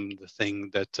become the thing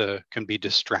that can be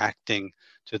distracting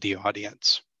to the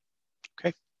audience.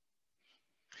 Okay.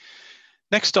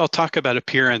 Next, I'll talk about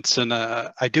appearance, and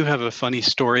I do have a funny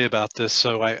story about this.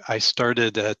 So I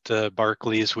started at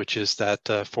Barclays, which is that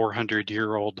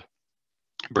 400-year-old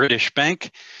British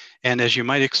bank. And as you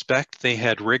might expect, they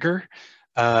had rigor,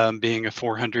 being a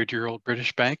 400-year-old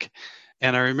British bank.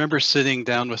 And I remember sitting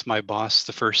down with my boss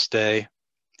the first day,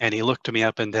 and he looked me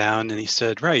up and down and he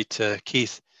said, "Right,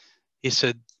 Keith," he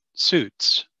said,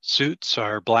 "suits. Suits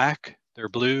are black, they're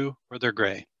blue, or they're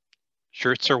gray.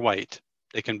 Shirts are white.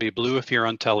 They can be blue if you're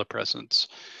on telepresence.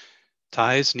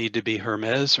 Ties need to be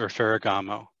Hermes or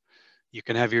Ferragamo. You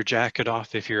can have your jacket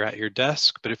off if you're at your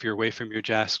desk, but if you're away from your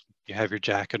desk, you have your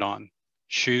jacket on.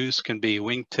 Shoes can be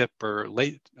wingtip or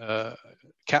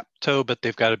cap toe, but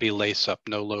they've got to be lace up,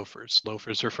 no loafers.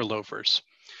 Loafers are for loafers."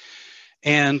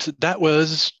 And that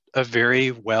was a very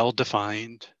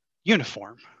well-defined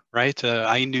uniform, right?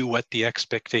 I knew what the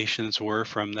expectations were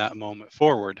from that moment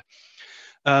forward.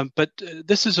 But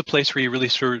this is a place where you really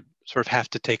sort of have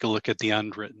to take a look at the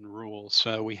unwritten rules.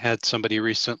 We had somebody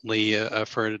recently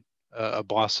for a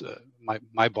boss,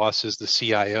 my boss is the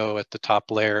CIO at the top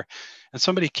layer, and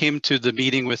somebody came to the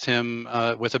meeting with him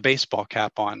with a baseball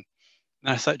cap on.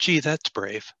 And I thought, gee, that's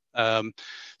brave.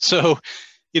 So,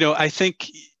 you know, I think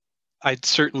I'd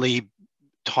certainly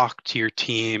talk to your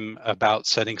team about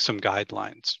setting some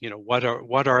guidelines. You know, what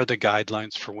are the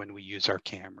guidelines for when we use our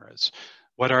cameras?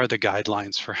 What are the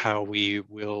guidelines for how we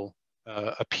will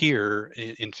appear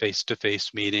in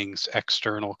face-to-face meetings,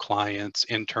 external clients,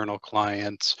 internal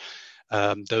clients,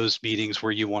 those meetings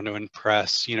where you want to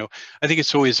impress? You know, I think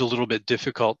it's always a little bit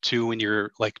difficult too when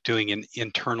you're like doing an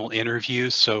internal interview.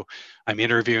 So I'm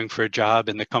interviewing for a job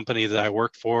in the company that I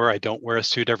work for. I don't wear a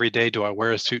suit every day. Do I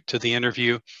wear a suit to the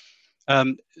interview?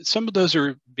 Some of those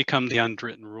are become the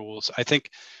unwritten rules. I think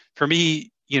for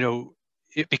me, you know,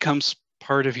 it becomes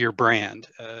part of your brand.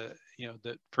 You know,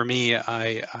 that for me,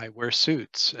 I wear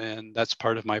suits, and that's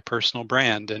part of my personal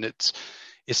brand. And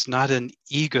it's not an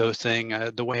ego thing.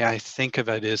 The way I think of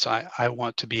it is I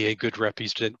want to be a good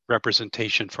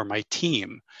representation for my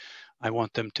team. I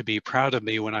want them to be proud of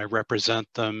me when I represent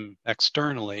them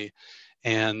externally.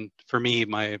 And for me,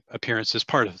 my appearance is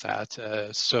part of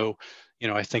that. So, you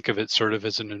know, I think of it sort of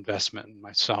as an investment in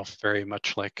myself, very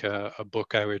much like a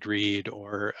book I would read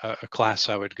or a class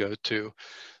I would go to.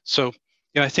 So,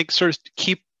 you know, I think sort of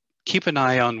keep an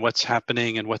eye on what's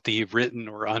happening and what the written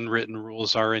or unwritten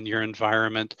rules are in your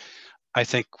environment. I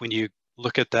think when you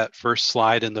look at that first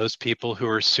slide and those people who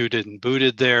are suited and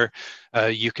booted there,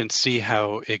 you can see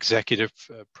how executive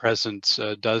presence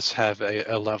does have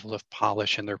a level of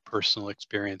polish in their personal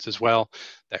experience as well.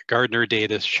 That Gardner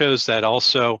data shows that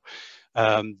also,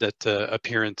 that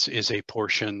appearance is a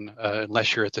portion,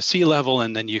 unless you're at the C level,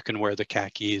 and then you can wear the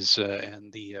khakis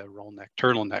and the roll neck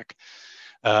turtleneck.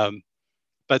 You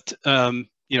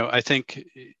know, I think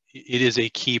it is a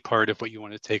key part of what you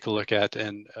want to take a look at,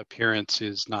 and appearance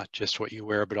is not just what you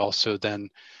wear, but also then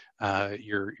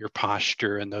your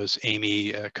posture. And those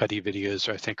Amy Cuddy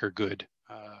videos, I think, are good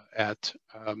at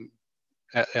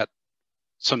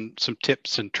some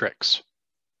tips and tricks.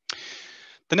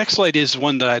 The next slide is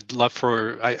one that I'd love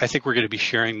for, I think we're going to be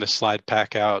sharing the slide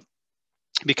pack out,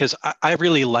 because I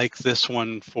really like this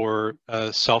one for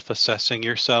self-assessing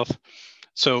yourself.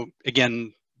 So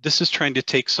again, this is trying to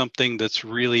take something that's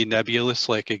really nebulous,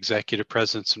 like executive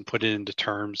presence, and put it into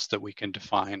terms that we can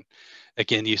define.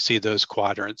 Again, you see those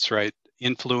quadrants, right?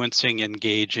 Influencing,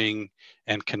 engaging,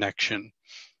 and connection.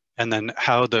 And then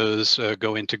how those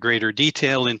go into greater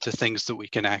detail into things that we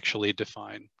can actually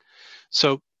define.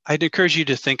 So I'd encourage you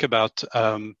to think about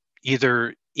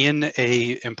either in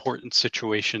a important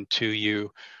situation to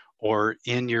you or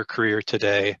in your career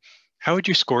today, how would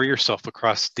you score yourself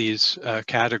across these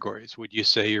categories? Would you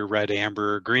say you're red,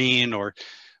 amber, or green, or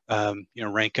you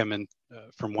know, rank them in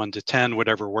from 1 to 10,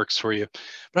 whatever works for you.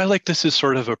 But I like this as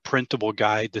sort of a printable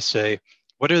guide to say,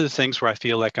 what are the things where I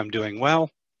feel like I'm doing well?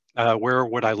 Where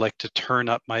would I like to turn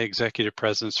up my executive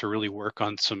presence or really work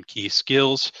on some key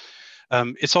skills?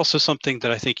 It's also something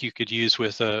that I think you could use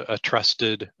with a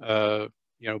trusted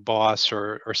you know, boss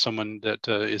or someone that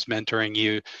is mentoring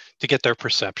you to get their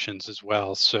perceptions as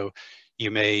well. So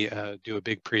you may do a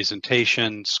big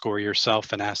presentation, score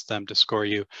yourself, and ask them to score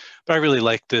you. But I really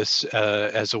like this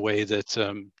as a way that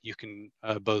you can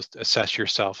both assess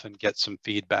yourself and get some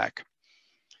feedback.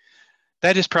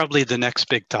 That is probably the next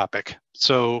big topic.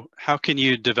 So how can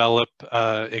you develop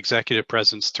executive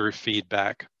presence through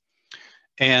feedback?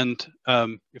 And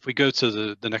if we go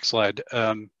to the next slide,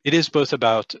 it is both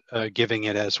about giving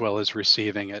it as well as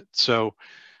receiving it. So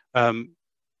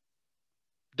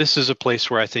this is a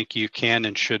place where I think you can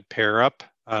and should pair up,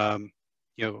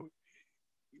 you know,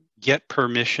 get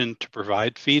permission to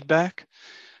provide feedback.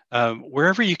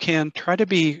 Wherever you can, try to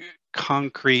be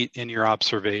concrete in your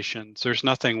observations. There's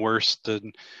nothing worse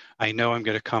than, I know I'm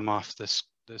going to come off this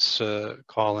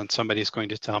call and somebody's going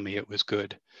to tell me it was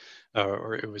good.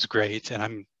 Or it was great,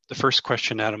 and the first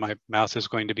question out of my mouth is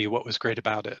going to be, what was great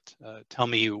about it? Tell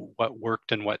me what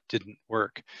worked and what didn't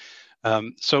work.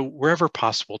 So wherever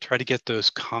possible, try to get those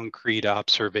concrete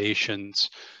observations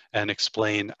and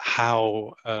explain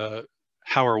how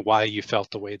or why you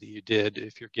felt the way that you did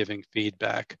if you're giving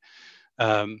feedback.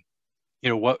 You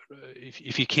know, what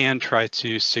if you can, try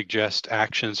to suggest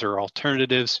actions or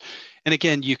alternatives. And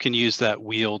again, you can use that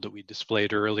wheel that we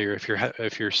displayed earlier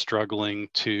if you're struggling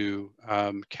to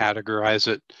categorize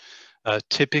it.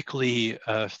 Typically,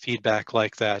 feedback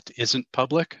like that isn't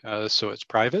public, so it's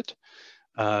private.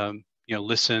 You know,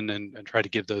 listen and try to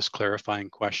give those clarifying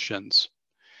questions.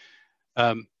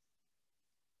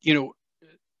 You know,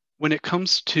 when it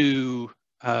comes to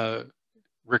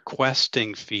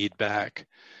requesting feedback,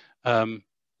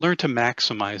 learn to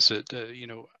maximize it. You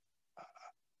know,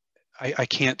 I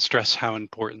can't stress how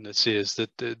important this is,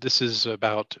 that this is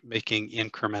about making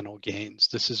incremental gains.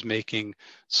 This is making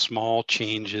small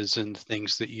changes in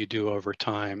things that you do over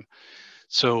time.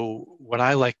 So what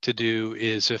I like to do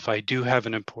is, if I do have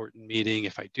an important meeting,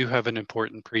 if I do have an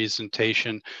important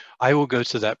presentation, I will go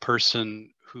to that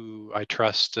person who I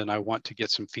trust and I want to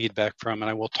get some feedback from, and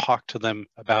I will talk to them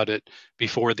about it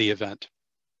before the event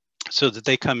so that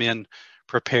they come in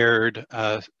prepared,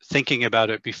 thinking about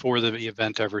it before the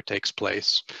event ever takes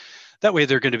place. That way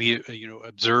they're going to be, you know,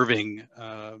 observing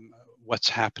what's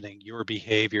happening, your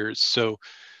behaviors. So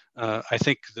I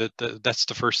think that that's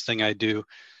the first thing I do.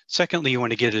 Secondly, you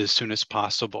want to get it as soon as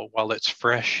possible while it's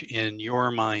fresh in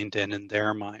your mind and in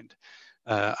their mind.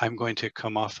 I'm going to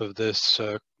come off of this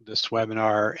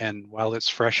webinar, and while it's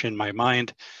fresh in my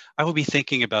mind, I will be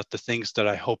thinking about the things that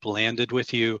I hope landed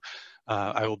with you.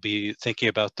 I will be thinking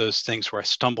about those things where I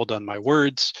stumbled on my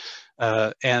words.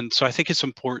 And so I think it's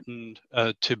important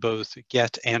to both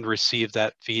get and receive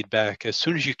that feedback as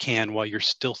soon as you can while you're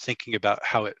still thinking about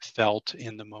how it felt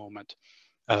in the moment.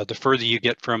 The further you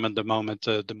get from in the moment,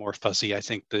 the more fuzzy I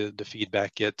think the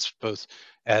feedback gets, both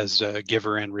as a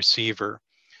giver and receiver.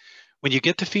 When you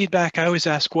get the feedback, I always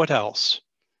ask, what else?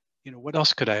 You know, what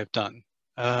else could I have done?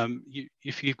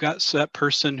 If you've got that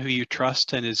person who you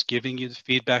trust and is giving you the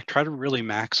feedback, try to really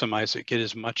maximize it, get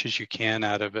as much as you can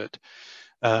out of it.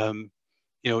 You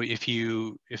know, if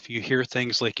you hear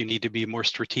things like you need to be more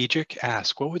strategic,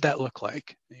 ask, what would that look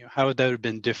like? You know, how would that have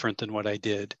been different than what I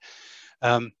did?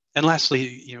 And lastly,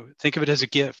 you know, think of it as a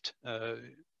gift.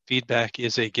 Feedback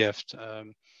is a gift,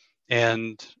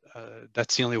 and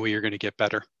that's the only way you're going to get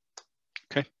better.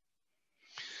 Okay.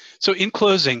 So in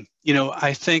closing, you know,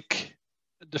 I think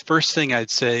the first thing I'd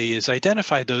say is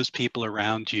identify those people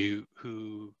around you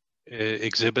who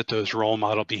exhibit those role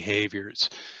model behaviors,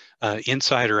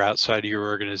 inside or outside of your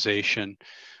organization.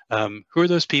 Who are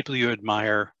those people you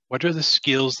admire? What are the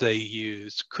skills they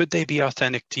use? Could they be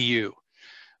authentic to you?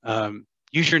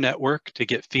 Use your network to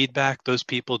get feedback. Those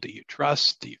people that you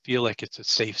trust, do you feel like it's a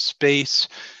safe space?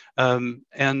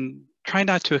 And try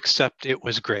not to accept it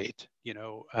was great.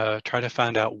 Try to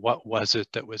find out what was it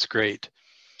that was great.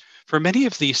 For many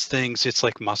of these things, it's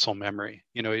like muscle memory.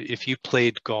 If you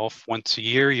played golf once a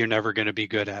year, you're never going to be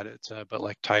good at it. But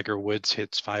like Tiger Woods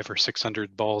hits 500 or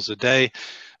 600 balls a day,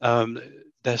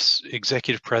 this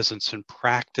executive presence and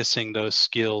practicing those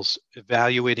skills,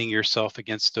 evaluating yourself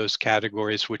against those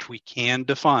categories, which we can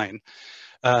define,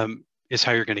 is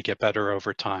how you're going to get better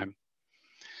over time.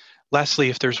 Lastly,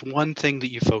 if there's one thing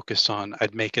that you focus on,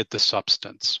 I'd make it the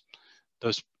substance.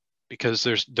 Because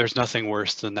there's nothing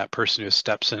worse than that person who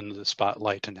steps into the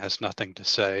spotlight and has nothing to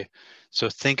say. So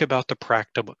think about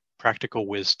the practical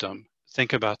wisdom.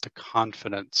 Think about the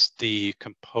confidence, the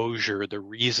composure, the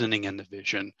reasoning, and the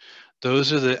vision.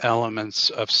 Those are the elements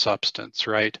of substance,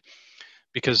 right?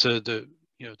 Because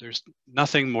there's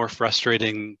nothing more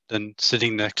frustrating than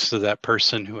sitting next to that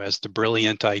person who has the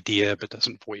brilliant idea but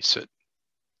doesn't voice it.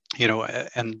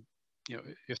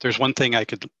 If there's one thing I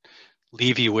could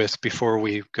leave you with before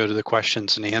we go to the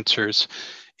questions and answers,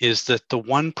 is that the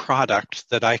one product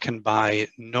that I can buy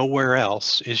nowhere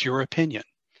else is your opinion,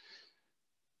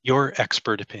 your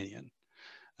expert opinion.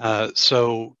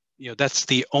 So that's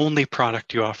the only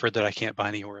product you offer that I can't buy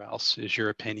anywhere else, is your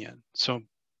opinion. So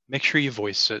make sure you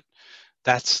voice it.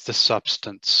 That's the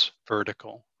substance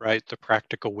vertical, right? The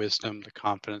practical wisdom, the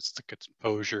confidence, the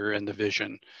composure, and the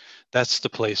vision. That's the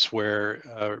place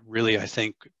where really I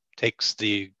think takes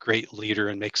the great leader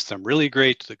and makes them really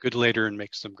great, the good leader and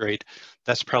makes them great.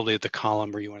 That's probably the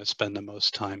column where you want to spend the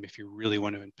most time if you really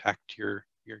want to impact your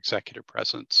executive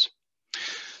presence.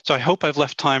 So I hope I've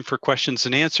left time for questions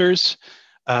and answers.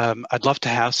 I'd love to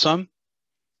have some.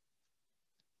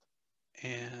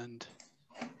 And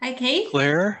hi, Keith.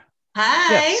 Claire.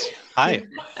 Hi. Yes. Hi.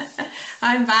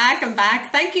 I'm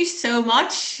back. Thank you so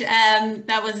much.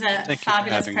 That was a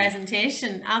fabulous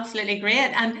presentation. Absolutely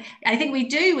great. And I think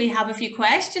we have a few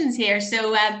questions here.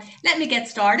 So let me get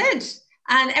started.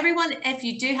 And everyone, if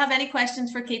you do have any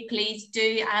questions for Keith, please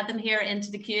do add them here into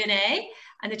the Q&A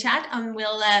and the chat, and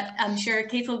I'm sure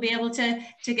Keith will be able to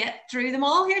get through them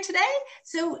all here today.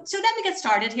 So let me get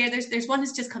started here. There's one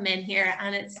that's just come in here,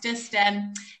 and it's just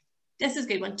this is a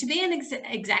good one. To be an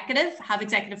executive, have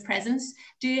executive presence,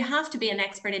 do you have to be an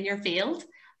expert in your field?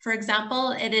 For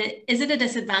example, is it a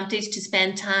disadvantage to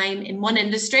spend time in one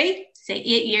industry, say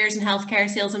 8 years in healthcare,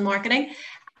 sales and marketing,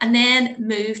 and then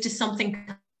move to something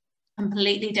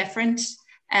completely different,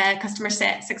 customer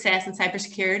success and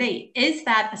cybersecurity? Is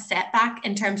that a setback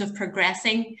in terms of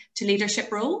progressing to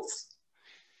leadership roles?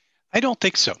 I don't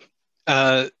think so.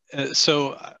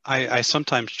 So I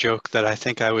sometimes joke that I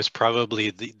think I was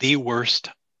probably the worst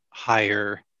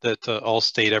hire that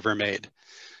Allstate ever made.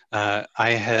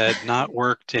 I had not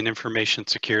worked in information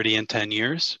security in 10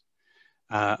 years.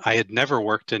 I had never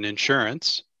worked in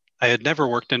insurance. I had never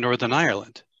worked in Northern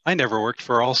Ireland. I never worked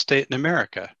for Allstate in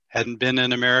America. Hadn't been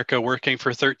in America working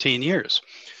for 13 years.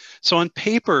 So on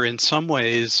paper, in some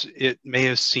ways, it may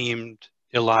have seemed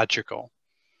illogical.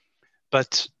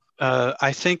 But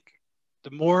I think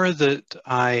the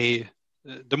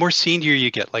more senior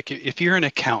you get, like if you're an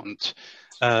accountant,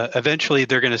 eventually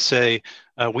they're going to say,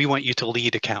 we want you to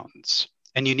lead accountants.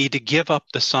 And you need to give up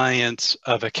the science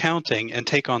of accounting and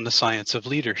take on the science of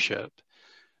leadership.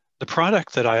 The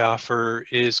product that I offer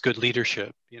is good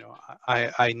leadership.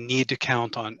 I need to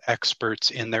count on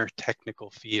experts in their technical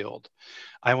field.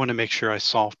 I want to make sure I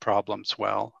solve problems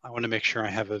well. I want to make sure I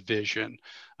have a vision.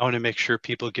 I want to make sure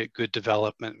people get good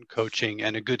development and coaching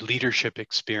and a good leadership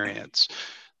experience.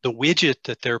 The widget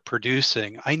that they're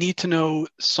producing, I need to know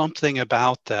something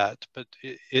about that, but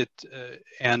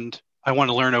and I want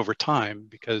to learn over time,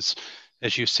 because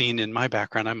as you've seen in my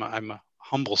background, I'm a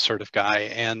humble sort of guy,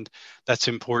 and that's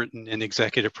important in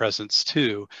executive presence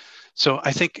too. So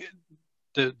I think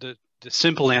the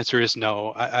simple answer is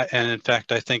no. And in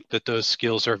fact, I think that those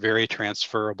skills are very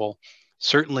transferable.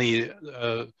 Certainly,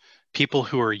 people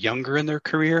who are younger in their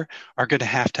career are going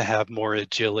to have more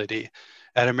agility.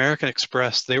 At American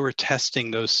Express, they were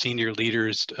testing those senior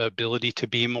leaders' ability to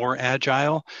be more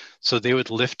agile. So they would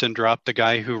lift and drop the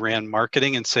guy who ran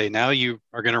marketing and say, now you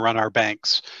are going to run our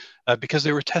banks, because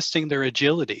they were testing their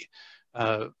agility.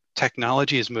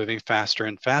 Technology is moving faster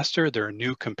and faster. There are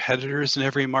new competitors in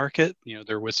every market.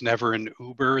 There was never an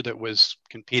Uber that was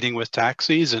competing with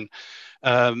taxis. And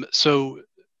so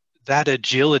that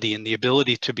agility and the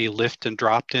ability to be lifted and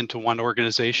dropped into one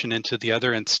organization into the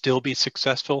other and still be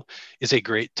successful is a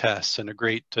great test and a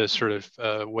great sort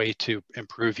of way to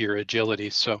improve your agility.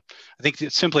 So I think the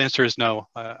simple answer is no.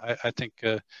 I think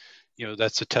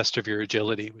that's a test of your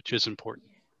agility, which is important.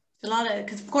 A lot of,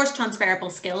 because of course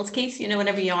transferable skills, Keith,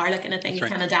 whenever you are looking at things, you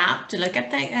can adapt to look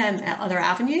at other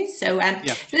avenues. So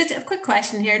just a quick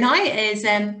question here now is,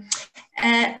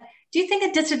 do you think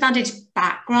a disadvantaged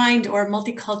background or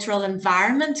multicultural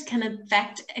environment can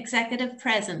affect executive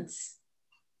presence?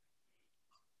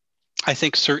 I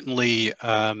think certainly,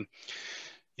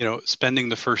 spending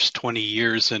the first 20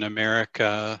 years in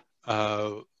America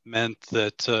meant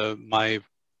that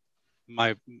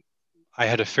I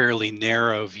had a fairly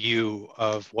narrow view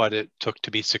of what it took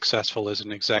to be successful as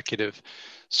an executive.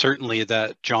 Certainly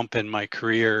that jump in my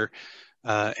career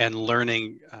and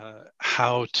learning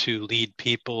how to lead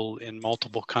people in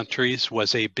multiple countries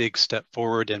was a big step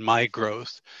forward in my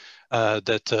growth.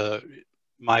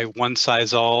 My one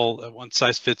size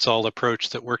fits all approach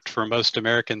that worked for most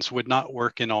Americans would not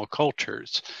work in all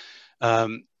cultures.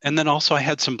 And then also I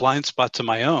had some blind spots of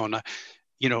my own.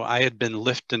 I had been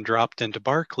lifted and dropped into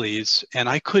Barclays, and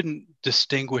I couldn't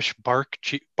distinguish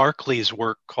Barclays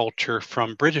work culture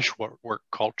from British work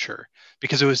culture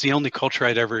because it was the only culture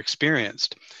I'd ever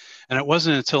experienced. And it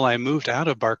wasn't until I moved out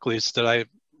of Barclays that I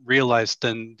realized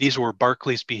then these were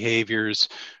Barclays behaviors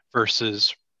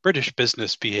versus British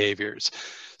business behaviors.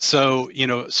 So,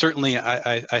 certainly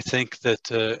I think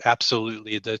that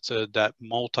absolutely that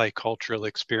multicultural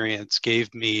experience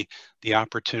gave me the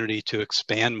opportunity to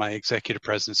expand my executive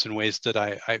presence in ways that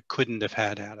I couldn't have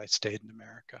had I stayed in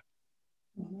America.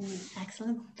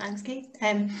 Excellent. Thanks, Keith.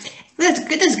 That's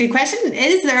a good question.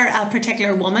 Is there a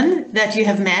particular woman that you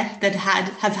have met that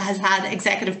has had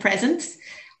executive presence?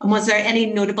 And was there any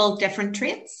notable different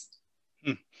traits?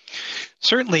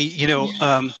 Certainly,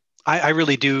 I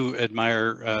really do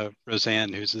admire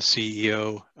Roseanne, who's the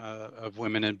CEO of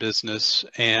Women in Business.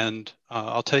 And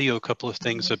I'll tell you a couple of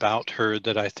things about her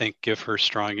that I think give her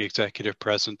strong executive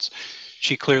presence.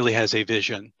 She clearly has a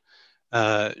vision.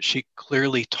 She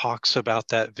clearly talks about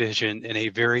that vision in a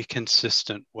very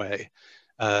consistent way.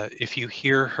 If you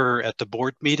hear her at the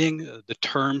board meeting, the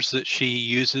terms that she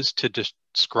uses to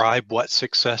describe what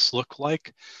success looked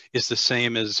like is the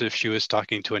same as if she was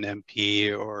talking to an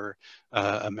MP or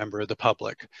a member of the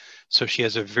public. So she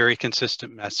has a very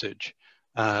consistent message.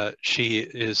 She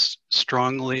is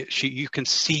you can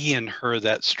see in her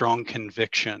that strong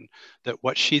conviction that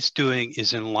what she's doing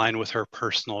is in line with her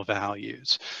personal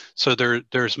values. So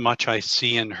there's much I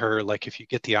see in her, like if you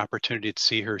get the opportunity to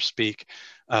see her speak,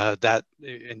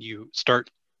 and you start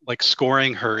like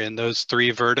scoring her in those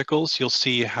three verticals, you'll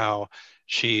see how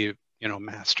she,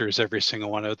 masters every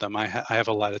single one of them. I have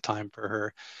a lot of time for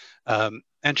her.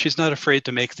 And she's not afraid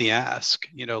to make the ask,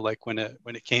 like when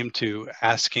it came to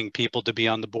asking people to be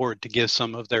on the board, to give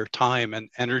some of their time and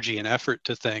energy and effort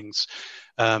to things.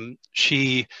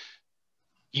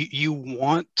 You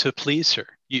want to please her.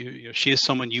 She is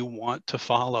someone you want to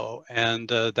follow. And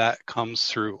that comes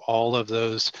through all of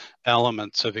those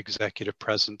elements of executive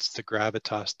presence, the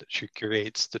gravitas that she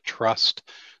creates, the trust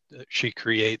that she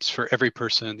creates for every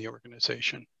person in the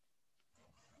organization.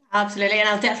 Absolutely, and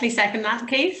I'll definitely second that,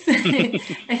 Keith.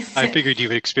 I figured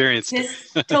you've experienced it.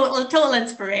 total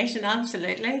inspiration,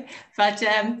 absolutely. But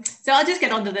so I'll just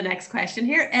get on to the next question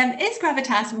here. Is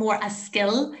gravitas more a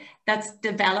skill that's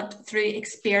developed through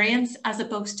experience as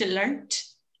opposed to learnt?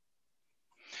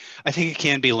 I think it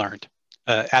can be learned,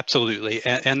 absolutely,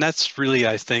 and that's really,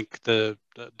 I think, the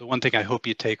one thing I hope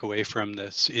you take away from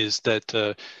this is that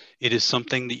it is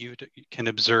something that you can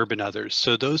observe in others.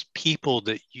 So those people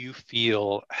that you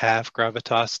feel have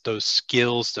gravitas, those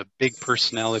skills, the big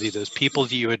personality, those people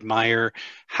that you admire,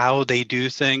 how they do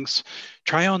things,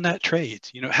 try on that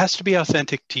trait. It has to be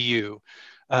authentic to you.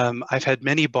 I've had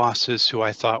many bosses who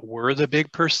I thought were the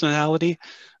big personality,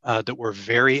 that were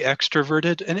very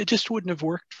extroverted, and it just wouldn't have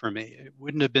worked for me. It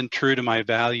wouldn't have been true to my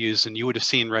values, and you would have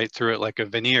seen right through it like a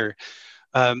veneer.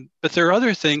 But there are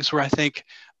other things where I think,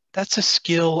 that's a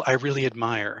skill I really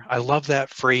admire. I love that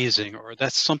phrasing, or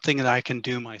that's something that I can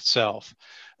do myself.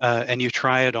 And you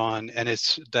try it on, and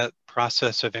it's that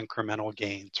process of incremental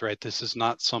gains, right? This is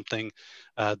not something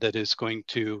that is going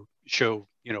to show,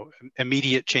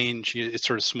 immediate change. It's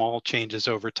sort of small changes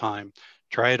over time.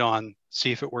 Try it on,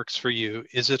 see if it works for you.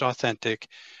 Is it authentic?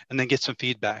 And then get some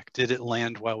feedback. Did it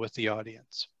land well with the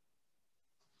audience?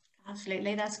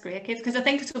 Absolutely, that's great, Keith, because I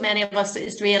think so many of us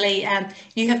is really,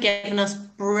 you have given us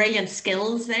brilliant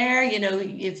skills there. You know,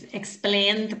 you've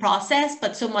explained the process,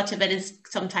 but so much of it is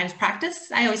sometimes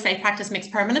practice. I always say practice makes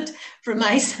permanent from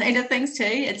my side of things too.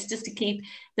 It's just to keep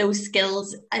those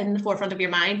skills in the forefront of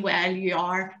your mind while you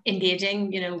are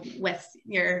engaging, you know, with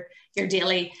your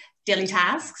daily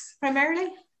tasks primarily.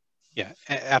 Yeah,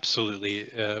 absolutely.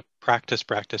 Practice,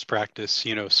 practice, practice.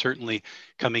 You know, certainly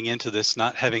coming into this,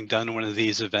 not having done one of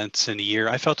these events in a year,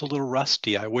 I felt a little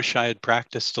rusty. I wish I had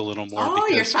practiced a little more, Oh,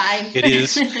 you're because fine.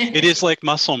 it is like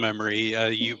muscle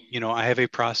memory. You know, I have a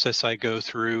process I go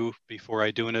through before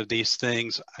I do one of these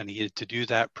things. I needed to do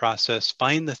that process,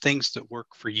 find the things that work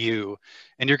for you,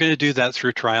 and you're going to do that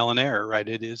through trial and error, right?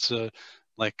 It is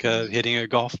like hitting a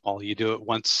golf ball. You do it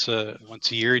once a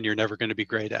year, and you're never going to be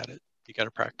great at it. You got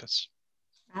to practice.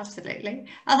 Absolutely.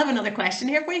 I'll have another question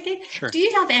here for you, Keith. Sure. Do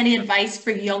you have any advice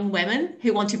for young women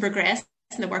who want to progress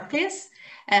in the workplace,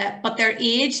 but their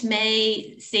age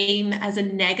may seem as a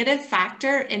negative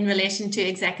factor in relation to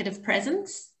executive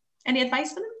presence? Any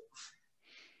advice for them?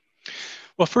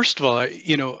 Well, first of all,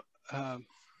 you know,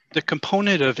 the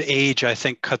component of age, I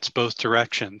think, cuts both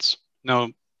directions. Now,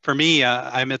 for me,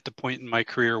 I'm at the point in my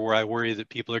career where I worry that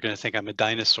people are going to think I'm a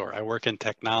dinosaur. I work in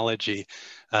technology,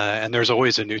 and there's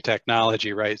always a new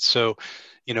technology, right? So,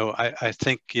 you know, I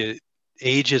think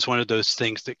age is one of those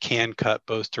things that can cut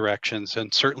both directions.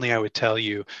 And certainly I would tell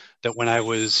you that when I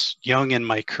was young in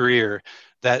my career,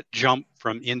 that jump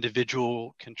from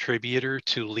individual contributor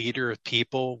to leader of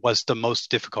people was the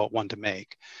most difficult one to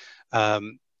make. A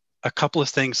couple of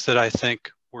things that I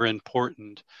think were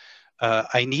important.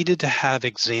 I needed to have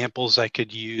examples I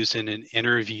could use in an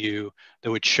interview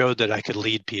that would show that I could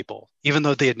lead people, even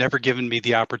though they had never given me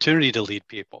the opportunity to lead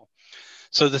people.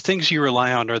 So the things you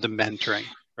rely on are the mentoring,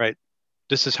 right?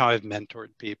 This is how I've mentored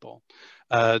people.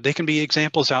 They can be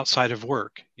examples outside of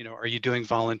work. You know, are you doing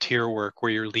volunteer work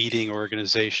where you're leading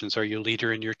organizations? Are you a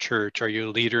leader in your church? Are you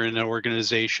a leader in an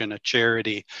organization, a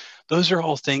charity? Those are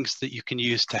all things that you can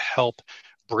use to help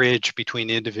bridge between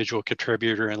individual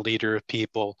contributor and leader of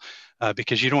people,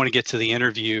 because you don't want to get to the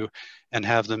interview and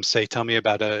have them say, tell me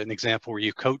about an example where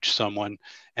you coach someone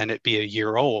and it be a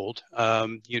year old.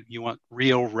 You want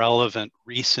real, relevant,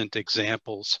 recent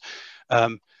examples.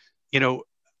 You know,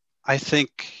 I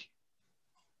think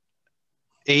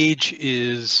age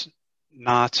is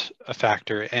not a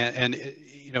factor. And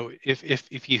you know,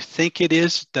 if you think it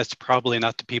is, that's probably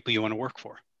not the people you want to work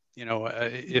for. You know,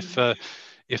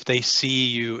 if they see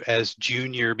you as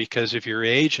junior because of your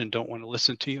age and don't want to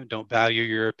listen to you and don't value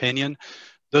your opinion,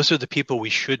 those are the people we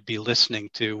should be listening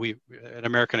to. We at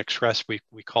American Express, we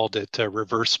called it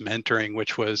reverse mentoring,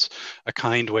 which was a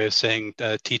kind way of saying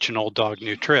teach an old dog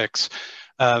new tricks.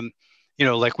 You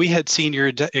know, like we had senior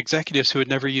executives who had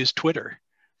never used Twitter,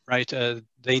 right?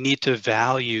 They need to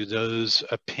value those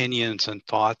opinions and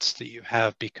thoughts that you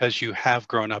have because you have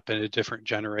grown up in a different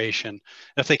generation.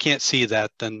 If they can't see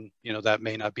that, then, you know, that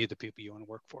may not be the people you want to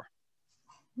work for.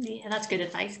 Yeah, that's good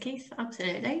advice, Keith.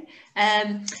 Absolutely.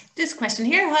 This question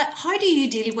here, how do you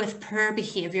deal with poor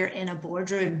behavior in a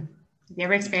boardroom? Have you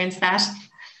ever experienced that?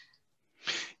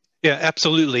 Yeah,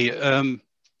 absolutely.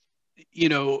 You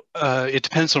know, it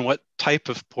depends on what type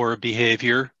of poor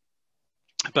behavior,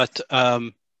 but,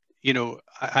 you know,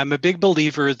 I'm a big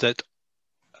believer that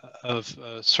of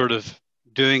sort of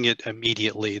doing it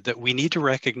immediately, that we need to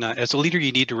recognize, as a leader,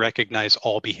 you need to recognize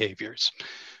all behaviors.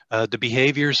 The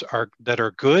behaviors that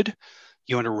are good,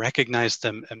 you want to recognize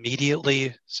them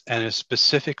immediately and as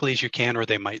specifically as you can, or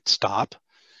they might stop.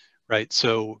 Right?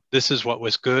 So this is what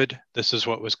was good. This is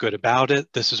what was good about it.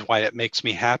 This is why it makes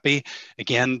me happy.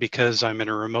 Again, because I'm in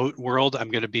a remote world, I'm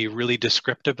going to be really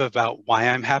descriptive about why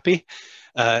I'm happy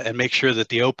and make sure that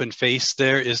the open face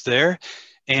there is there.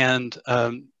 And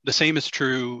the same is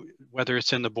true whether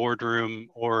it's in the boardroom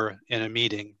or in a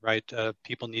meeting, right?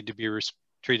 People need to be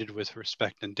treated with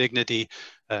respect and dignity,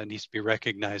 needs to be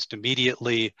recognized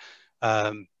immediately.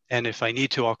 And if I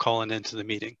need to, I'll call an end to the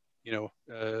meeting.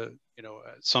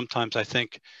 Sometimes I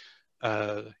think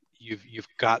you've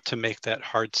got to make that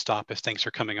hard stop if things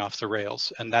are coming off the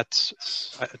rails, and that's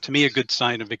to me a good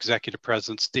sign of executive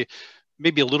presence.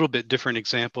 Maybe a little bit different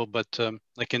example, but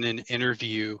like in an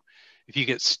interview, if you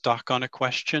get stuck on a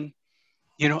question,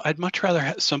 you know, I'd much rather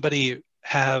have somebody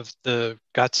have the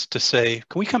guts to say,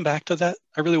 "Can we come back to that?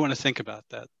 I really want to think about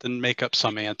that," than make up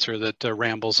some answer that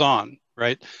rambles on,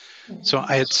 right? So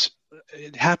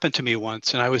it happened to me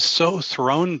once and I was so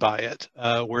thrown by it,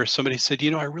 where somebody said,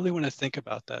 you know, I really want to think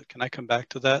about that. Can I come back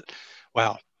to that?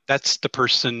 Wow, that's the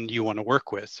person you want to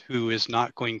work with, who is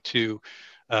not going to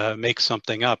make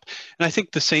something up. And I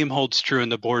think the same holds true in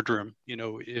the boardroom. You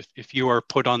know, if you are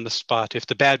put on the spot, if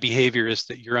the bad behavior is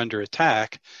that you're under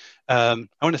attack, I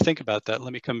want to think about that.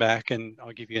 Let me come back and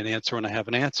I'll give you an answer when I have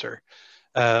an answer.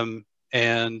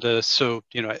 So,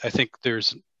 you know, I think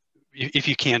there's, if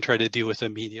you can, try to deal with it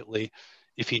immediately.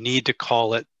 If you need to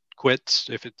call it quits,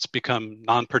 if it's become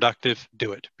non-productive,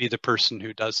 do it. Be the person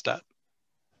who does that.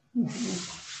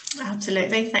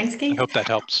 Absolutely. Thanks, Keith. I hope that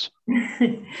helps.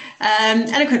 And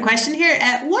a quick question here.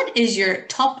 What is your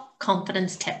top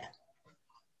confidence tip?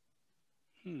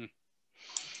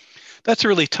 That's a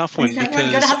really tough one, because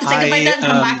you're going to have to think about that and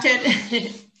come back to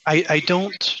it. I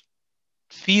don't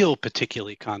feel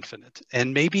particularly confident.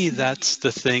 And maybe that's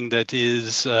the thing that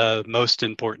is most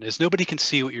important, is nobody can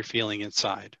see what you're feeling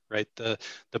inside, right? The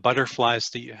butterflies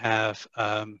that you have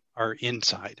are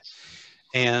inside.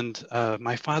 And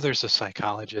my father's a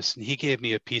psychologist, and he gave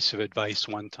me a piece of advice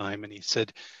one time, and he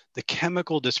said, the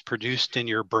chemical that's produced in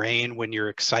your brain when you're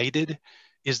excited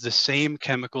is the same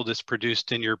chemical that's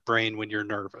produced in your brain when you're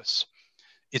nervous.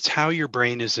 It's how your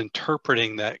brain is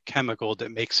interpreting that chemical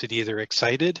that makes it either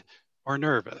excited or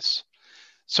nervous.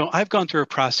 So I've gone through a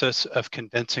process of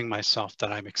convincing myself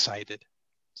that I'm excited.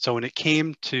 So when it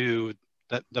came to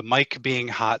the mic being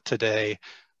hot today,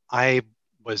 I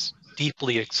was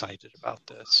deeply excited about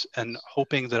this and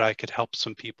hoping that I could help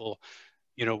some people,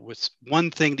 you know, with one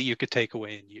thing that you could take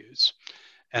away and use.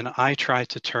 And I try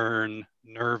to turn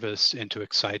nervous into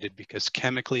excited, because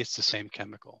chemically it's the same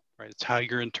chemical, right? It's how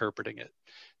you're interpreting it. It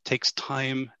takes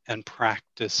time and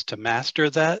practice to master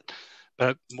that,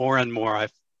 but more and more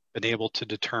I've been able to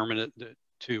determine it,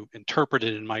 to interpret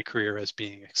it in my career as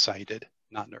being excited,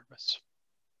 not nervous.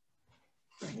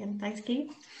 Brilliant, thanks,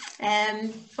 Keith.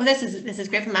 Well, this is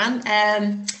great from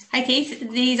Anne. Hi, Keith.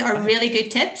 These are really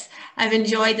good tips. I've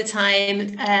enjoyed the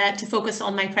time to focus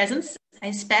on my presence. I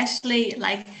especially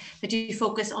like that you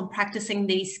focus on practicing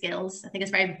these skills. I think it's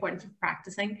very important for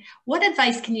practicing. What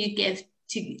advice can you give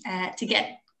to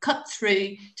get cut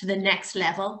through to the next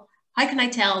level? How can I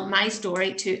tell my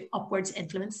story to upwards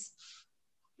influence?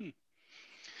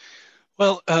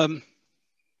 Well,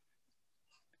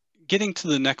 getting to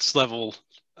the next level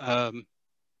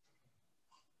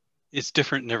is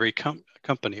different in every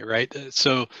company, right?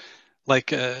 So,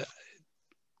 like,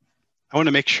 I want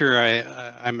to make sure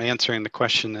I'm answering the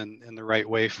question in the right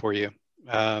way for you.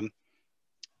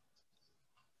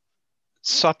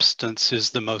 Substance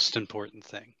is the most important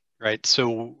thing, right?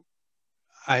 So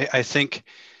I think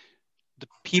the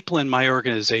people in my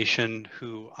organization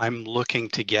who I'm looking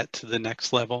to get to the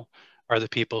next level are the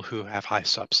people who have high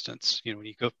substance. You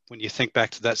know, when you think back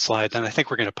to that slide, and I think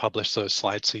we're going to publish those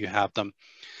slides so you have them.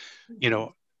 You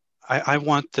know, I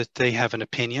want that they have an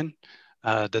opinion,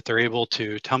 that they're able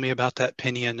to tell me about that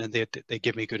opinion, and they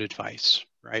give me good advice,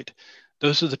 right?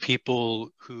 Those are the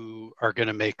people who are going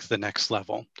to make the next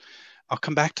level. I'll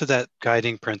come back to that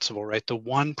guiding principle, right? The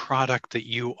one product that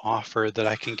you offer that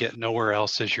I can get nowhere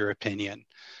else is your opinion.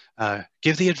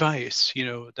 Give the advice. You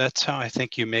know, that's how I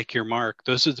think you make your mark.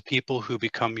 Those are the people who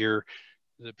become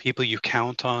the people you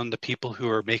count on, the people who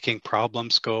are making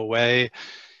problems go away.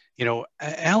 You know,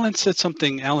 Alan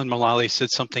Mulally said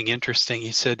something interesting.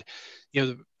 He said, you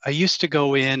know, I used to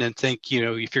go in and think, you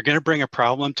know, if you're going to bring a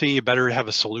problem to me, you better have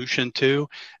a solution too.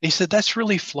 And he said, that's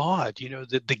really flawed. You know,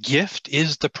 the gift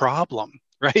is the problem,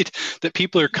 right? That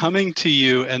people are coming to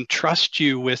you and trust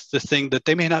you with the thing that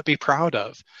they may not be proud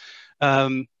of.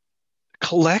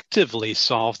 Collectively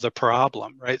solve the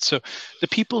problem, right? So the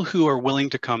people who are willing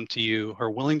to come to you,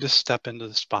 are willing to step into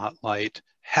the spotlight,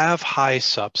 have high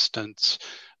substance,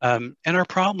 and our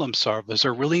problem solvers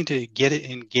are willing to get it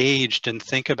engaged and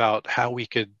think about how we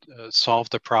could solve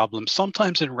the problem,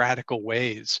 sometimes in radical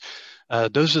ways.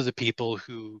 Those are the people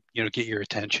who, you know, get your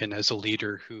attention as a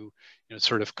leader, who, you know,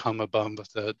 sort of come above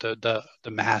the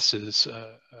masses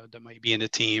that might be in a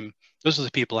team. Those are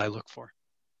the people I look for.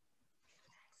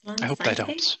 I hope that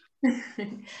helps.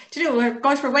 Do you know,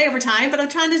 we're way over time, but I'm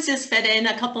trying to just fit in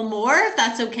a couple more, if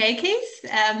that's okay,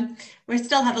 Keith. We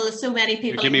still have so many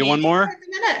people. Give me one more.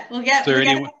 We'll get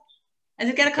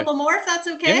a couple more, if that's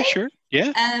okay. Yeah, sure.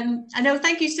 Yeah. I know.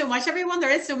 Thank you so much, everyone. There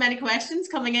is so many questions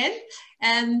coming in.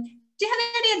 Do you have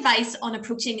any advice on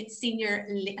approaching a senior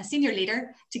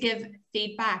leader to give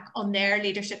feedback on their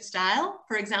leadership style?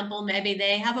 For example, maybe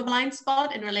they have a blind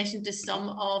spot in relation to some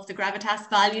of the gravitas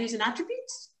values and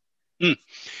attributes.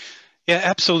 Yeah,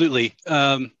 absolutely.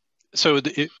 So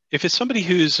if it's somebody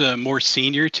who's more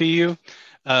senior to you,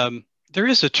 there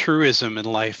is a truism in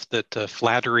life that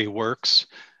flattery works.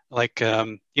 Like,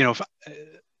 you know,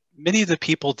 many of the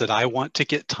people that I want to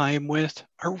get time with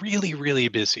are really, really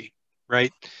busy,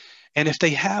 right? And if they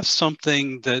have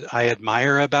something that I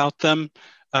admire about them,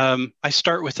 I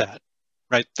start with that,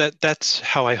 right? That's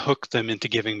how I hook them into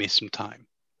giving me some time,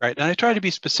 right? And I try to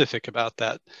be specific about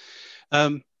that.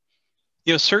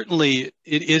 Certainly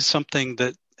it is something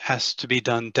that has to be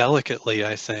done delicately,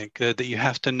 I think, that you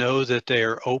have to know that they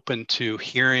are open to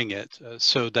hearing it.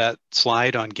 So that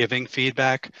slide on giving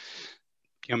feedback,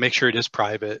 make sure it is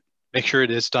private, make sure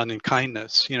it is done in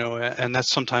kindness, and that's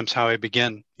sometimes how I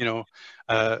begin.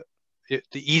 The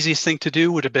easiest thing to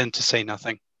do would have been to say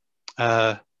nothing.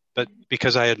 But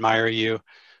because I admire you,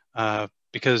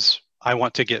 because I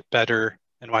want to get better,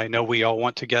 and I know we all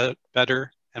want to get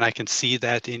better, and I can see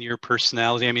that in your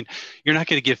personality. I mean, you're not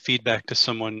going to give feedback to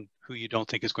someone who you don't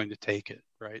think is going to take it,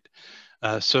 right?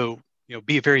 So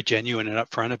be very genuine and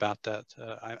upfront about that.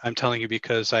 I'm telling you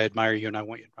because I admire you, and I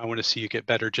want to see you get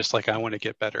better, just like I want to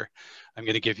get better. I'm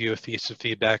going to give you a piece of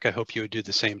feedback. I hope you would do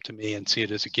the same to me and see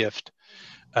it as a gift.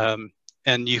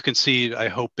 And you can see, I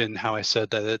hope, in how I said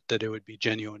that it would be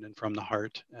genuine and from the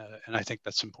heart. And I think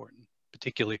that's important,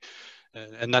 particularly.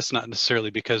 And that's not necessarily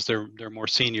because they're more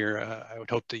senior. I would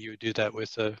hope that you would do that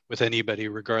with anybody,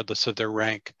 regardless of their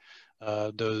rank.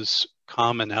 Those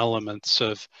common elements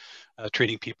of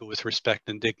treating people with respect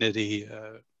and dignity,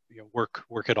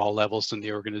 work at all levels in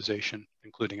the organization,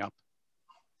 including up.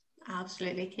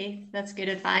 Absolutely, Keith. That's good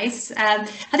advice. I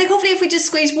think hopefully if we just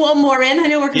squeeze one more in, I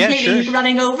know we're completely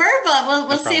running over, but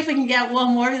we'll see if we can get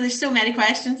one more. There's so many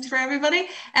questions for everybody.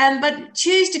 But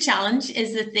choose to challenge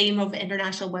is the theme of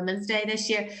International Women's Day this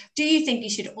year. Do you think you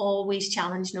should always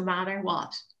challenge no matter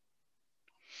what?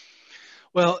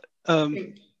 Well,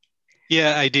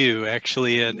 yeah, I do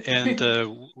actually.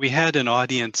 And we had an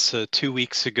audience 2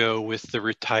 weeks ago with the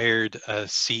retired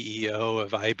CEO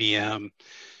of IBM.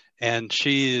 And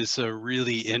she is a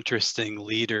really interesting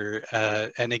leader.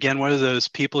 And again, one of those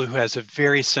people who has a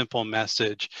very simple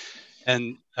message.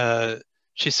 And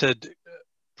she said,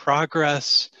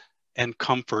 progress and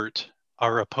comfort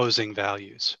are opposing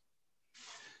values.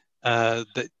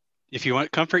 That if you want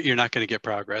comfort, you're not going to get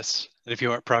progress. And if you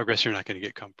want progress, you're not going to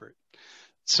get comfort.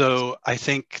 So I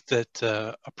think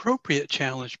that appropriate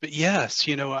challenge, but yes,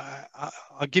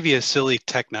 I'll give you a silly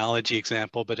technology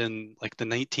example, but in like the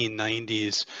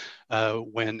 1990s,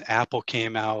 when Apple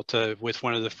came out with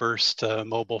one of the first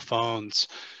mobile phones,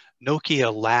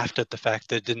 Nokia laughed at the fact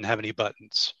that it didn't have any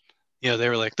buttons. They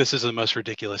were like, this is the most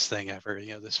ridiculous thing ever.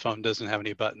 This phone doesn't have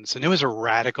any buttons. And it was a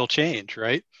radical change,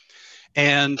 right?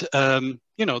 And,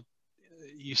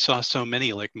 you saw so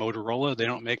many like Motorola, they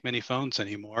don't make many phones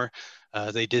anymore.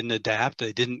 They didn't adapt.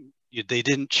 They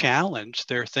didn't challenge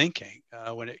their thinking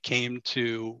when it came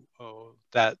to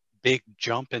that big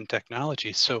jump in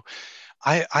technology. So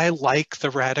I like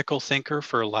the radical thinker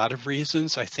for a lot of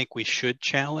reasons. I think we should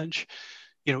challenge.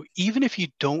 Even if you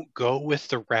don't go with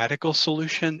the radical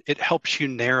solution, it helps you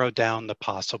narrow down the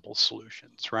possible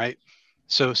solutions, right?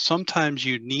 So sometimes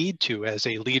you need to, as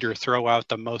a leader, throw out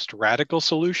the most radical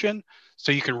solution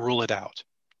so you can rule it out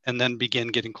and then begin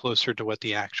getting closer to what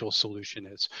the actual solution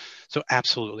is. So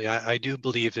absolutely, I do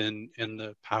believe in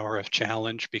the power of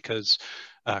challenge because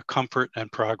comfort and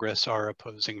progress are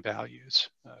opposing values.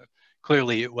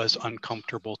 Clearly, it was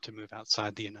uncomfortable to move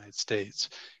outside the United States.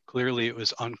 Clearly, it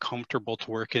was uncomfortable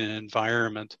to work in an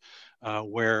environment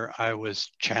where I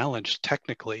was challenged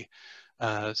technically.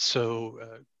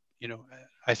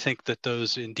 I think that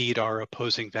those indeed are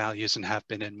opposing values and have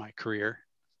been in my career.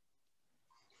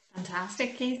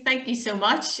 Fantastic, Keith. Thank you so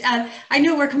much. I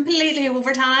know we're completely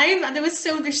over time, and there's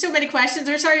so many questions.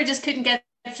 We're sorry we just couldn't get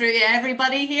through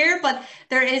everybody here, but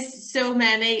there is so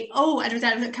many. Oh,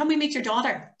 and can we meet your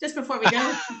daughter just before we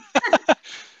go? Let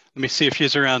me see if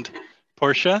she's around.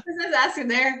 Portia? I was asking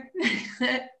there.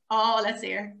 Oh, let's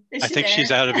see her. I think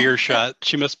she's out of earshot.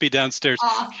 She must be downstairs.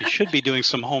 Oh. She should be doing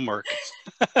some homework.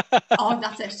 Oh,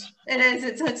 that's it. It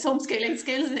is. It's homeschooling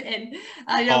skills in.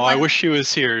 I wish she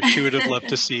was here. She would have loved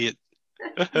to see it.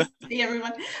 See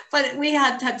everyone, but we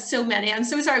had so many. I'm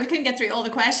so sorry we couldn't get through all the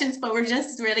questions, but we're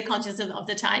just really conscious of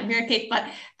the time here, Kate. But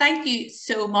thank you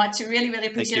so much. I really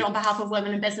appreciate it on behalf of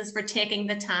Women in Business for taking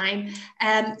the time.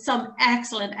 Some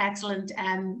excellent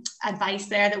advice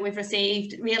there that we've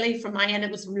received. Really, from my end,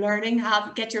 it was learning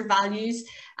get your values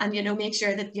and make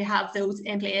sure that you have those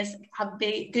in place, have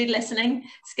good listening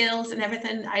skills and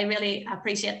everything. I really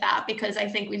appreciate that because I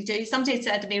think we do. Somebody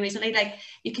said to me recently, like,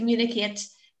 you communicate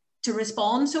to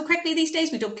respond so quickly these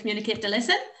days, we don't communicate to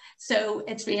listen. So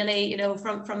it's really, you know,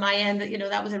 from my end, you know,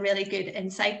 that was a really good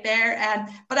insight there.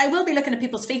 But I will be looking at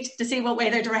people's feet to see what way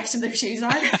their direction their shoes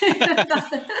are.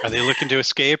 Are they looking to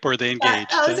escape or are they engaged?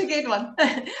 That was a good one.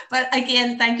 But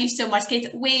again, thank you so much,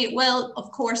 Kate. We will,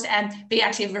 of course, be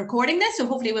actually recording this. So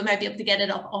hopefully we might be able to get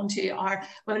it up onto our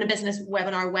Women in Business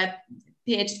webinar web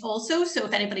page also. So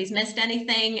if anybody's missed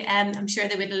anything, I'm sure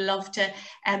they would love to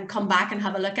come back and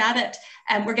have a look at it.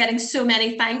 We're getting so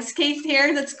many thanks, Keith,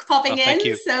 here that's popping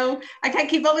in. So I can't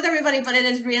keep up with everybody, but it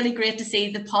is really great to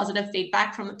see the positive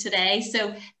feedback from today.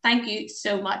 So thank you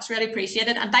so much. Really appreciate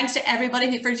it. And thanks to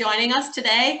everybody for joining us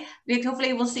today.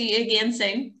 Hopefully we'll see you again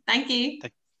soon. Thank you.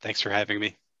 Thanks for having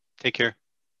me. Take care.